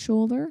one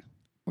shoulder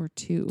or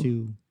two?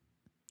 Two.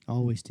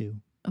 Always two.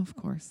 Of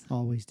course.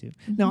 Always two.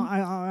 No, Mhm.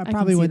 I can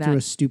probably see went through that.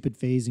 a stupid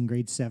phase in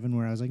grade 7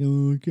 where I was like,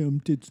 oh,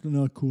 it's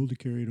not cool to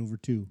carry it over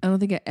two. I don't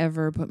think I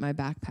ever put my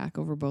backpack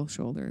over both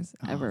shoulders.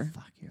 Oh, Ever.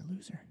 fuck, you're a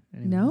loser.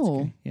 Anyway, No.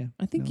 that's okay. Yeah.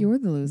 I think No. you're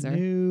the loser.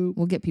 No.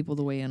 We'll get people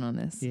to weigh in on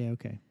this. Yeah,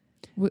 okay.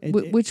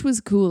 Wh- which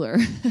was cooler,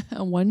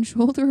 one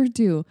shoulder or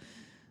two?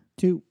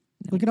 Two.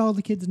 No. Look at all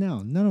the kids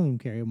now. None of them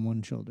carry them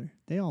one shoulder.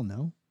 They all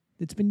know.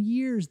 It's been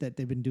years that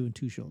they've been doing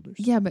two shoulders.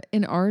 Yeah, but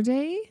in our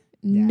day,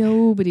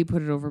 Nobody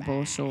put it over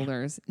both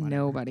shoulders. Whatever.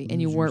 Nobody.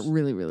 And you wore it Losers.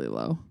 really, really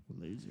low.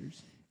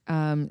 Losers.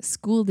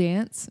 School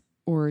dance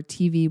or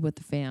TV with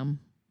the fam?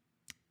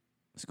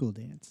 School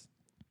dance.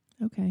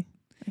 Okay.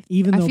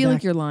 Even though I feel back,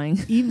 like you're lying.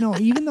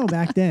 even though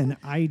back then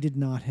I did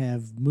not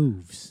have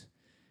moves.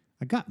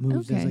 I got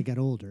moves as Okay. I got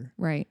older,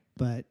 Right.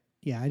 but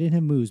yeah, I didn't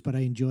have moves, but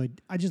I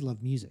just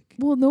love music.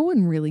 Well, no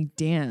one really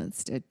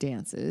danced at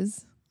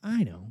dances.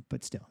 I know,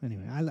 but still.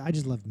 Anyway, I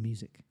just loved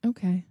music.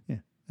 Okay. I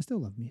still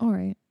love music. All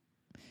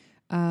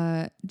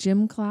right.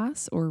 Gym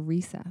class or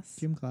recess?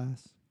 Gym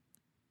class.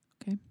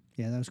 Okay.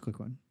 Yeah, that was a quick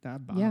one.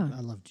 Yeah.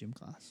 I love gym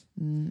class.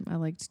 I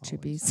liked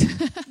Always.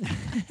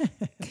 Chippies.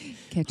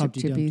 Ketchup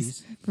Humpty Chippies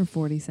Dumpties. for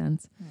 40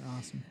 cents.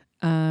 Awesome.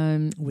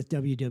 With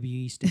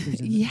WWE stickers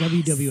and Yes.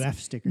 WWF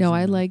stickers. No, in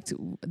I them. liked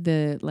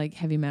the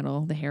heavy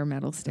metal, the hair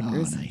metal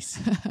stickers. Oh, nice.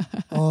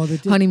 Oh, the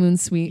Honeymoon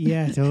suite.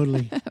 Yeah,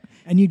 totally.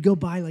 And you'd go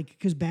buy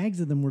because bags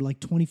of them were like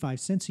 25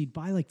 cents. So you'd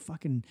buy like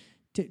fucking,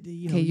 Okay,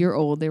 you're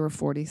old. They were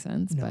 40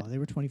 cents. no, but they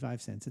were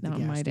 25 cents at the Not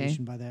in gas my day.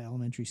 station by the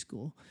elementary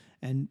school.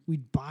 And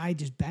we'd buy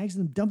just bags of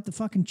them, dump the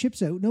fucking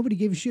chips out. Nobody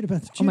gave a shit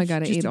about the chips. Oh my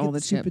God, I just ate to all get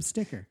the stupid chips.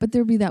 sticker. But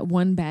there'd be that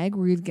one bag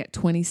where you'd get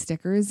 20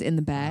 stickers in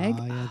the bag.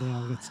 Oh, yeah, they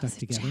all get It stuck was a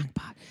together.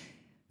 jackpot.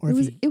 Or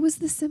It was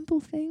the simple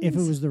things. if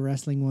it was the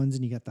wrestling ones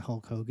and you got the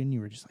Hulk Hogan, you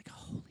were just like,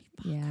 holy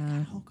fuck, I Yeah.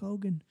 got Hulk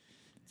Hogan.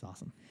 It's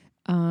awesome.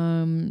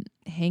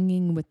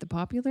 Hanging with the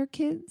popular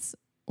kids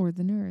or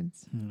the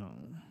nerds. No.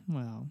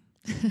 Well,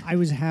 I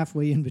was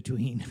halfway in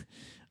between.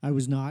 I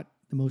was not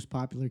the most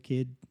popular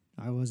kid.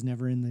 I was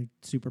never in the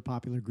super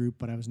popular group,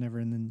 but I was never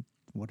in the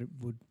what it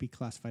would be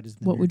classified as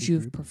the What would nerdy you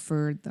have group.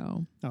 preferred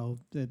though? Oh,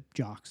 the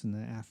jocks and the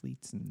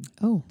athletes and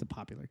Oh, the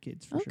popular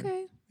kids for sure.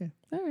 okay. Yeah.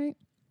 All right.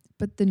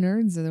 But the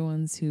nerds are the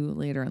ones who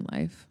later in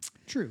life,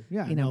 True.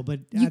 Yeah, you I know, know,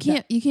 but you at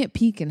that- can't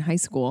peak in high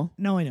school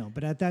no, I know,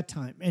 but at that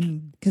time,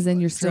 and because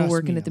then you're still trust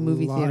working me, at the a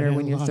movie lot theater of-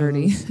 when a you're lot of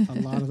 30. those- a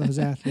lot of those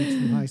athletes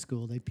from high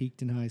school, they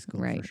peaked in high school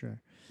for Right. sure.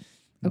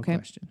 No Okay.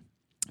 question.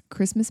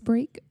 Christmas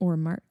break or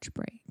March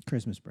break?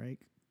 Christmas break.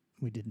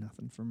 We did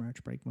nothing for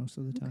March break most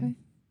of the time.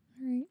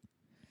 Okay.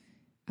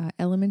 All right.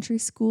 Elementary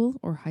school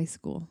or high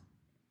school?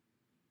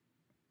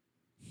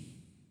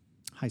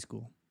 High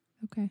school.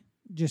 Okay.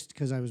 Just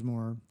because I was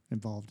more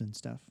involved in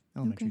stuff.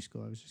 Elementary Okay.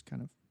 school, I was just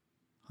kind of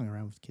hung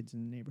around with kids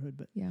in the neighborhood.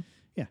 But Yeah.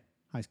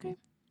 high school. Okay.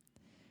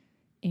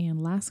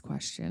 And last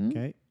question.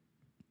 Okay.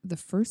 The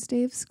first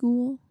day of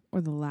school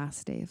or the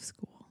last day of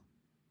school?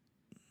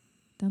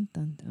 Dun,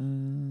 dun,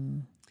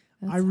 dun.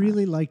 That's I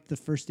really liked the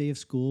first day of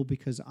school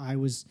because I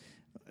was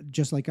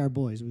just like our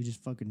boys. We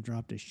just fucking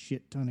dropped a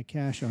shit ton of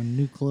cash on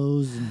new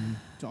clothes and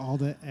all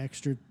the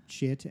extra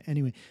shit.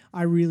 Anyway,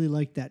 I really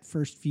liked that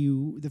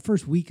the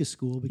first week of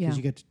school because Yeah.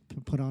 you get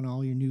to put on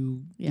all your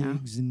new Yeah.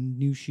 gigs and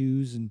new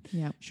shoes and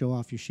Yeah. show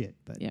off your shit.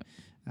 But Yep.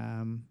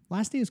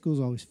 Last day of school is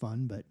always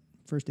fun, but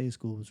first day of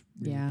school was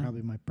really Yeah.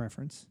 probably my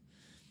preference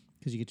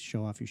because you get to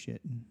show off your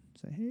shit and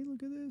say, hey,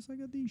 look at this. I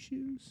got these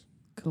shoes.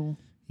 Cool.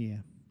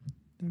 Yeah.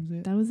 That was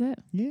it. That was it.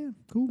 Yeah.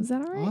 Cool. Was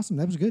that all right? Awesome.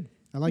 That was good.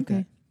 I like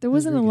that. There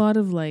was wasn't a very good. lot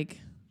of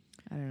like,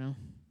 I don't know.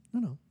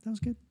 No, that was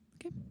good.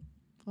 Okay.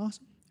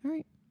 Awesome. All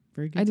right.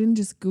 Very good. I didn't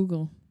just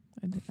Google.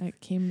 It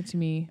came to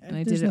me and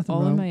I There's did it nothing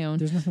all on wrong- my own.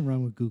 There's nothing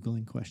wrong with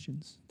Googling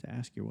questions to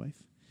ask your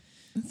wife.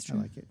 That's I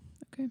true. like it.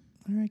 Okay.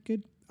 All right,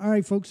 good. All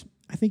right, folks.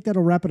 I think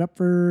that'll wrap it up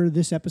for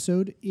this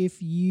episode.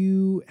 If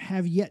you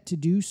have yet to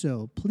do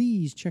so,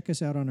 please check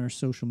us out on our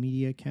social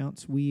media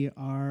accounts. We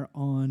are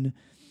on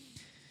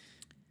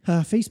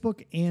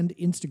Facebook and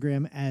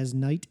Instagram as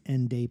Night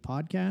and Day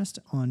Podcast.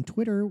 On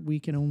Twitter, we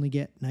can only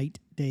get Night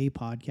Day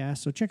Podcast.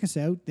 So check us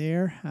out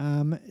there.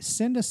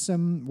 Send us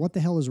some what the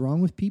hell is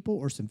wrong with people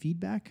or some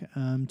feedback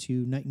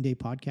to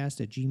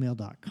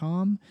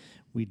nightanddaypodcast@gmail.com.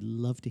 We'd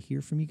love to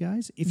hear from you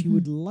guys. If you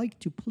would like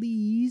to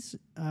please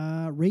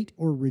rate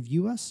or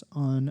review us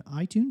on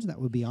iTunes,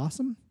 that would be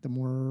awesome. The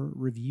more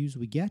reviews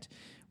we get,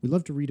 we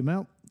love to read them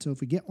out. So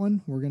if we get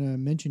one, we're going to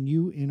mention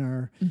you in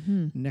our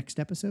next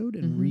episode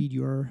and read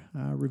your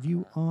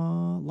review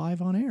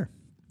live on air.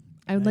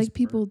 I would Nice like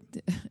people.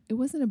 It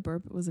wasn't a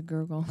burp. It was a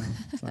gurgle. Oh,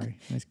 sorry.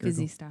 Nice gurgle.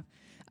 Busy stuff.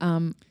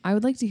 I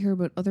would like to hear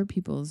about other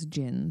people's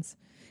gins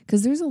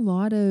because there's a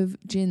lot of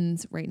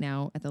gins right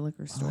now at the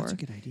liquor Oh, store. that's a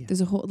good idea.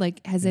 There's a whole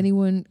has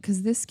anyone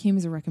because this came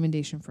as a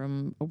recommendation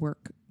from a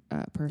work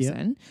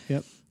person.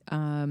 Yep.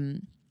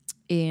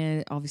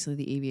 And obviously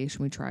the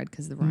aviation we tried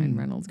because the Ryan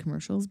Reynolds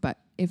commercials. But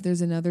if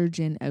there's another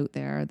gin out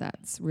there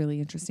that's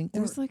really interesting,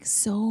 there's like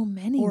so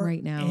many Or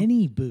right now.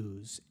 any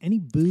booze that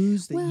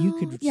you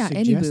could Well, yeah,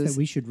 any suggest booze. that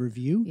we should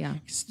review. Yeah.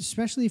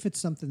 Especially if it's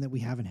something that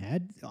we haven't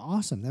had.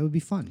 Awesome. That would be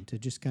fun to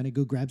just kind of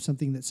go grab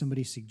something that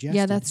somebody suggested.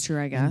 Yeah, that's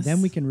true, I guess. And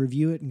then we can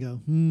review it and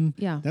go,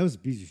 Yeah. that was a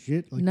piece of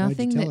shit. Like, Nothing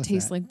why'd you tell that us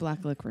tastes that? like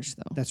black licorice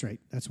though. That's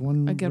right. That's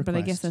one But I guess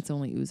request. that's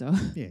only ouzo.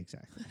 Yeah,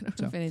 exactly. I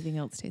don't know if anything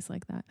else tastes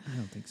like that. I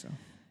don't think so.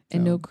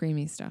 And So, no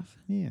creamy stuff.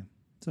 Yeah.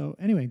 So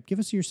anyway, give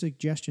us your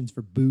suggestions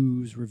for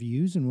booze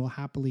reviews, and we'll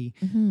happily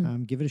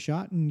give it a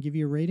shot and give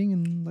you a rating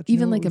and let you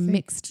Even know like what a we think.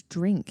 mixed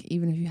drink,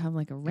 even if you have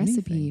like a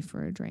recipe Anything.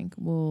 for a drink,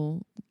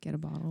 we'll get a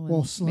bottle. Well,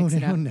 and slow mix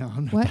it up. down now.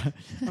 What?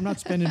 I'm not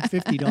spending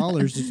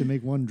 $50 just to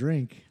make one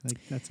drink. Like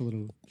that's a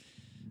little.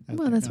 out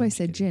Well, there. that's No, why I I'm just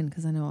said kidding. gin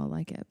because I know I'll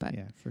like it. But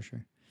Yeah, for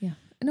sure.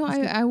 no, That's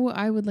good.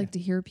 I would like to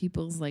hear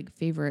people's like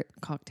favorite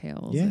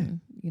cocktails Yeah. and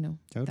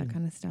Totally. that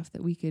kind of stuff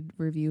that we could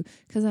review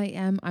because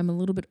I'm a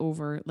little bit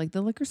over like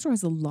the liquor store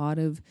has a lot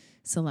of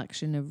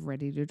selection of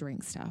ready to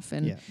drink stuff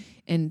and Yeah.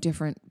 and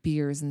different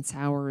beers and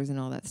sours and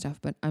all that stuff.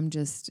 But I'm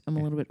a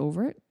little bit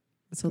over it.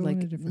 So go in a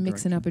like different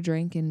mixing up a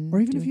drink and Or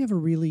even if doing- you have a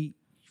really,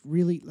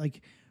 really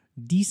like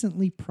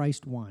decently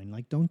priced wine,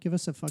 like don't give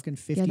us a fucking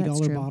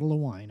 $50 true. bottle of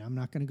wine. I'm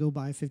not going to go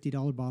buy a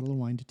 $50 bottle of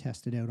wine to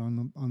test it out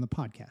on the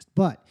podcast.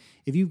 But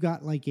if you've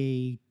got like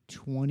a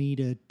 $20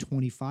 to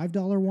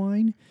 $25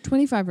 wine,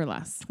 25 or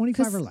less.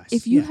 25 'Cause or less,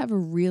 If you yeah. have a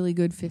really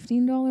good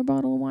 $15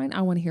 bottle of wine,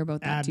 I want to hear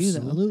about that too, though.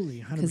 absolutely,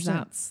 100%. Because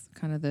that's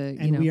kind of the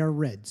And we are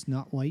reds,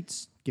 not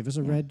whites. Give us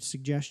a Yeah. red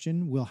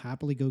suggestion. We'll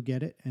happily go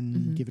get it and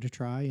Mhm. give it a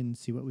try and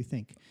see what we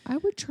think. I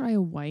would try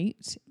a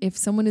white if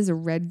someone is a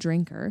red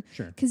drinker.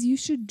 Sure. Because you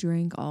should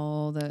drink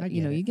all the, I you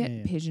get know, it. you get Yeah,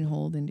 yeah.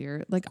 pigeonholed into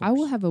your, like I will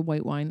course. have a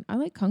white wine. I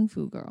like Kung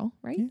Fu Girl,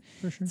 right? Yeah,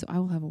 for sure. So I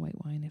will have a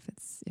white wine if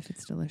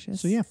it's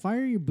delicious. So yeah,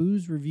 fire your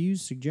booze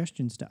reviews,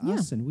 suggestions to Yeah.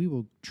 us, and we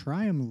will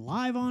try them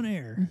live on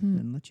air Mhm.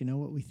 and let you know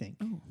what we think.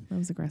 Oh, that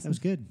was aggressive. That was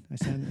good.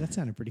 That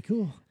sounded pretty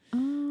cool.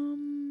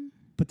 Um,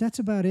 But that's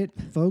about it,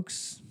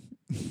 folks.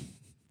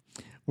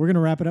 We're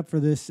gonna wrap it up for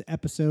this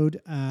episode.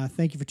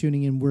 Thank you for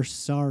tuning in. We're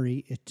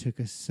sorry it took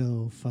us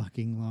so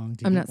fucking long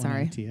to I'm get not one out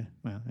sorry. to you.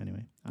 Well,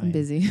 anyway, I I'm am.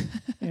 busy.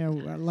 Yeah,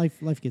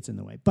 life gets in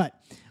the way. But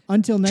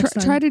until next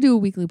time, Try to do a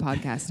weekly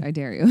podcast. I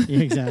dare you. yeah,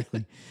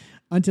 exactly.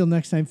 Until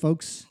next time,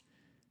 folks.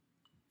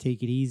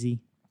 Take it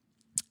easy.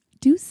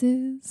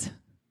 Deuces.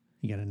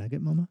 You got a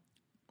nugget, Mama?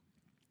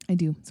 I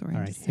do. Sorry. All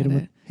I right, just hit him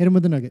had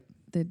with the nugget.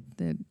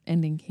 the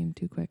ending came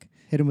too quick.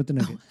 Hit him with the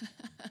nugget.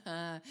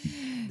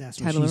 That's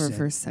what Title she of her said.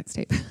 first sex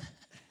tape.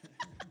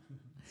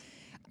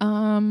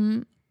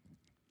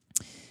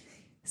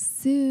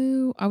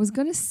 So I was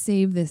gonna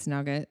save this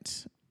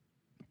nugget,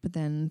 but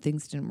then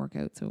things didn't work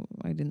out, so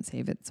I didn't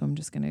save it. So I'm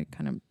just gonna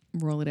kind of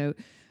roll it out.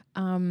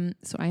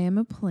 So I am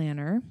a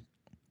planner,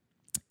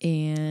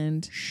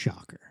 and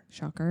Shocker.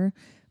 shocker,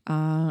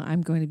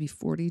 I'm going to be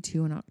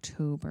 42 in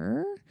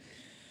October.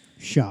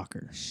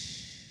 Shocker.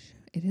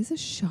 It is a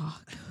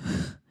shock.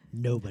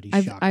 Nobody's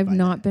I've shocked. I've by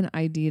not that. been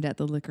ID'd at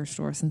the liquor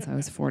store since I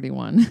was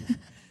 41.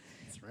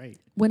 That's right.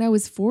 When I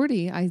was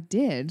 40, I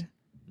did,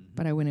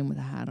 but I went in with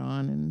a hat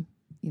on and,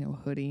 a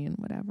hoodie and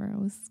whatever. I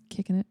was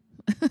kicking it.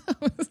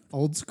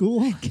 Old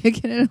school.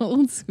 Kicking it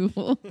old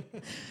school.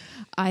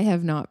 I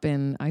have not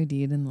been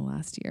ID'd in the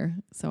last year,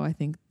 so I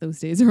think those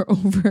days are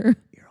over.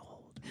 You're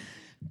old.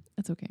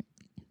 That's okay.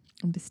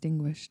 I'm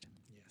distinguished.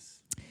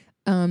 Yes.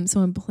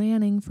 So I'm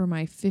planning for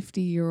my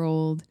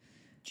 50-year-old.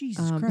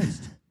 Jesus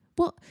Christ.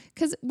 Well,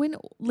 because when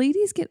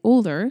ladies get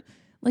older,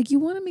 like you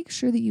want to make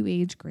sure that you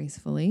age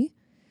gracefully.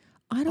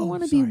 I don't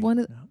want to be one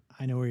of. No,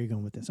 I know where you're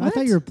going with this. I What?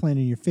 thought you were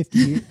planning your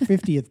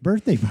 50th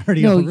birthday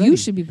party. No, already. you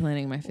should be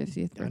planning my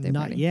 50th birthday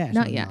Not party. yet.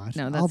 Not I'm yet. not.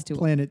 No, that's I'll too.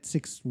 plan it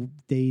 6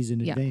 days in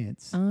Yeah.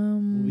 advance.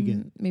 We'll be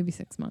good. Maybe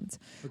 6 months.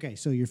 Okay,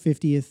 so your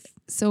 50th.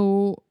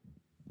 So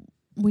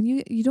when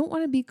you don't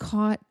want to be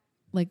caught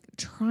like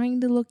trying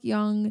to look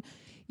young,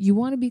 you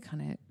want to be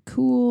kind of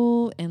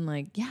cool and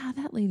like, yeah,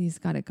 that lady's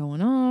got it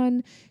going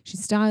on.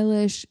 She's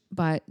stylish,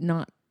 but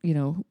not,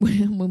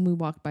 when we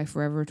walk by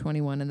Forever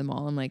 21 in the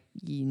mall, I'm like,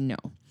 no,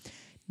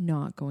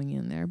 not going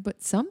in there.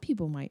 But some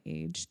people my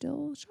age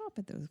still shop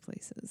at those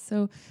places.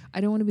 So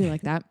I don't want to be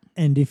like that.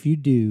 And if you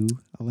do,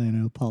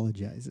 Alana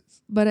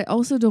apologizes. But I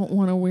also don't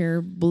want to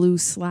wear blue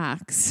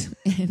slacks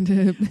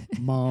and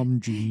Mom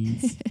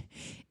jeans.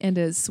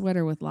 a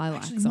sweater with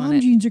lilacs Actually, on mom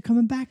it. jeans are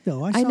coming back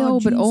though. I saw know,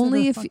 but jeans that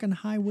only are if- fucking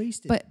high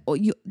waisted. But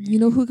you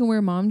know who can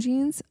wear mom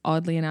jeans?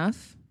 Oddly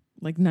enough,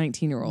 like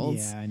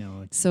 19-year-olds. yeah, I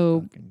know. It's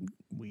So fucking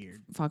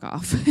weird. fuck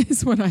off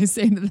is what I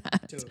say to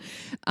that.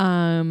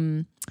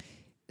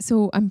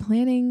 So I'm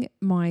planning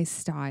my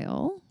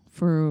style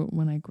for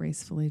when I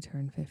gracefully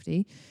turn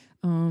 50,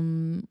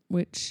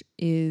 which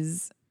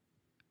is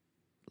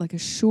like a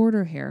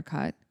shorter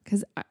haircut.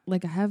 Because I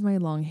have my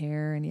long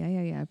hair and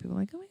yeah. People are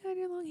like, oh my God,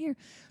 your long hair.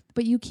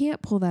 But you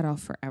can't pull that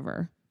off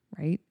forever,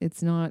 right?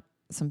 It's not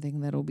something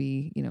that'll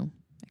be,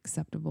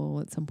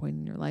 acceptable at some point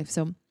in your life.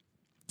 So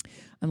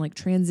I'm like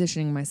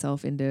transitioning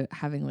myself into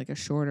having like a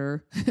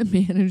shorter,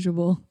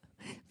 manageable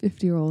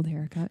 50-year-old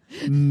haircut.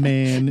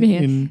 Man,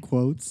 Man. in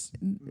quotes.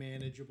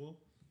 Manageable.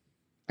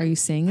 Are you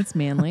saying it's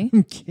manly?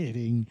 I'm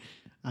kidding.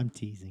 I'm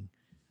teasing.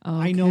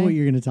 I know Okay. what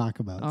you're going to talk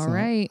about. All so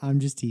right. I'm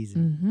just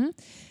teasing.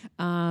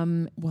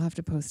 We'll have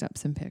to post up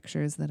some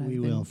pictures that I've We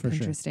been will, for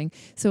sure. interesting.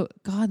 So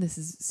God, this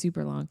is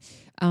super long.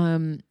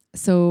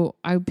 So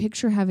I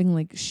picture having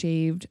like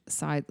shaved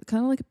side,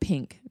 kind of like a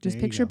pink. Just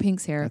There you picture go.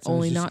 Pink's hair, That's what I was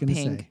only just not gonna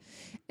pink, say.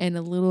 and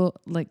a little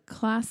like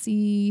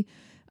classy.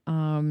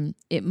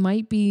 It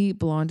might be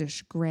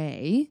blondish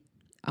gray.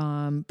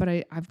 But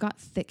I've got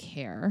thick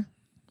hair,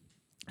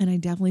 and I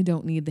definitely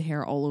don't need the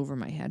hair all over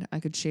my head. I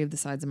could shave the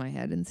sides of my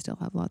head and still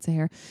have lots of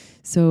hair.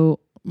 So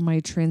my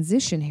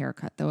transition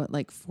haircut, though, at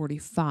like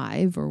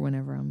 45 or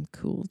whenever I'm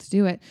cool to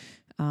do it,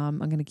 I'm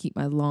going to keep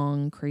my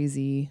long,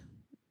 crazy,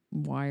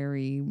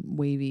 wiry,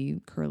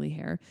 wavy, curly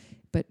hair,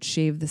 but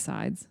shave the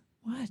sides.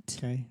 What?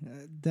 Okay.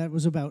 That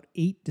was about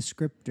 8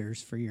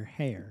 descriptors for your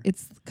hair.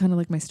 It's kind of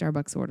like my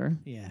Starbucks order.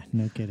 Yeah,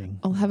 no kidding.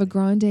 I'll have a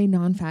grande,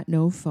 non-fat,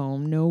 no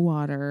foam, no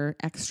water,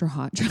 extra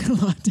hot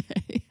chocolate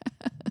latte.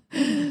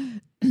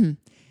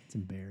 It's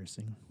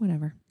embarrassing.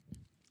 Whatever.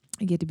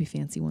 I get to be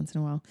fancy once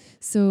in a while.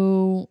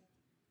 So,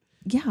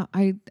 yeah,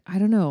 I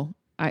don't know.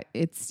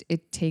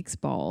 It takes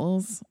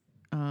balls.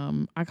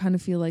 I kind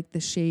of feel like the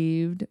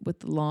shaved with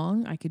the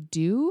long I could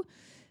do,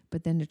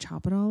 but then to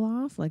chop it all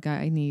off, like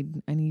I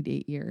need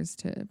 8 years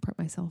to prep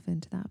myself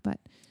into that. But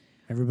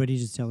Everybody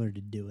just tell her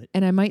to do it.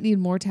 and I might need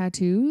more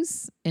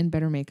tattoos and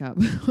better makeup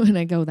when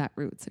I go that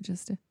route. So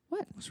just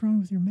what? What's wrong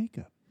with your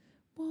makeup?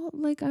 Well,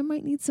 like I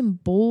might need some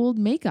bold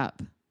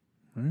makeup.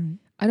 All right.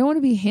 I don't want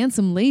to be a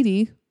handsome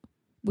lady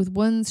with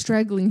one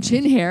straggling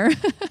chin hair.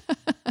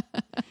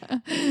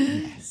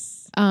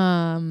 Yes.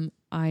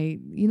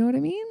 You know what I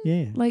mean?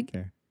 Yeah. Like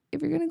fair.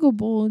 if you're gonna go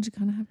bold, you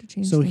kind of have to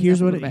change. So things here's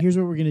up a what little bit. here's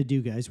what we're gonna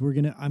do, guys.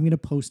 I'm gonna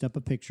post up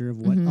a picture of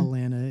what Mhm.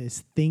 Alana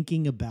is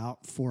thinking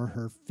about for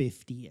her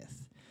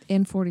 50th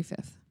And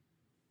 45th,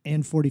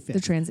 and 45th. the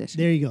transition.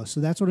 There you go. So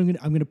that's what I'm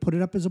gonna put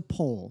it up as a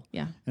poll,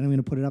 Yeah. and I'm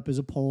gonna put it up as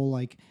a poll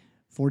like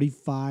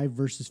 45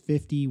 versus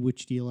 50.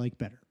 Which do you like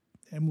better?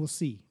 And we'll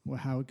see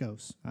how it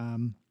goes.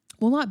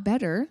 Well, not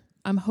better.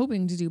 I'm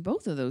hoping to do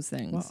both of those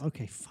things. Well,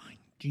 okay, fine.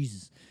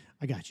 Jesus,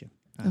 I got you.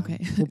 Okay.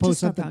 We'll Just post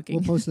stop something. talking.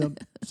 We'll post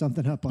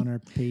something up on our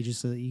pages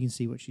so that you can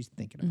see what she's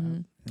thinking about.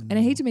 Mm-hmm. And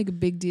I hate to make a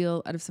big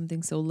deal out of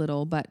something so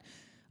little, but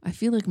I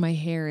feel like my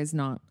hair is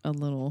not a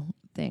little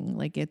thing.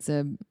 Like it's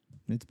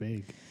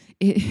big.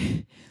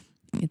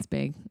 it's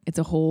big. It's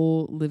a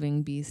whole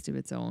living beast of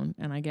its own.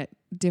 And I get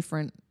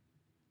different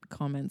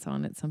comments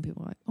on it. Some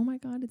people are like, oh my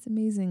God, it's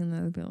amazing. And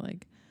other people are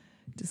like,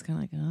 just kind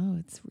of like, oh,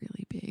 it's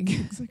really big.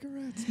 It's like a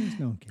rat's nest.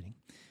 No, I'm kidding.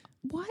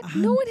 What?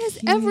 I'm No one has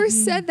ever kidding.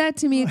 said that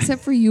to me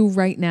except for you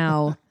right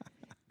now.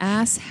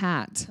 Ass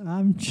hat.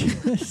 I'm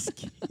just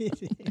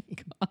kidding.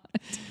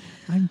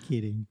 I'm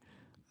kidding.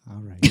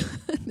 All right.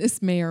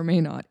 This may or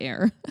may not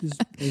air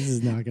This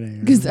is not going to air.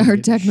 because I'm gonna our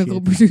get technical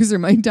shit. producer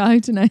might die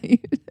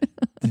tonight.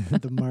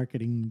 The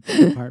marketing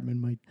department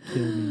might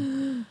kill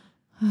me.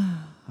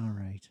 All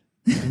right.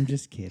 I'm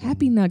just kidding.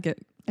 Happy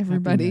Nugget,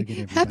 everybody. Nugget,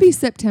 everybody. Happy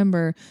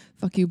September.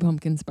 Fuck you,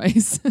 pumpkin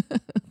spice.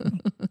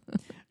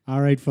 All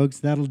right, folks.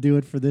 That'll do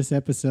it for this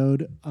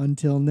episode.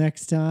 Until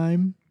next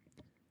time,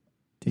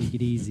 take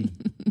it easy.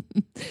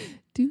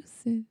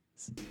 Deuces.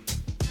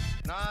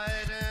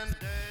 night and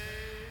day.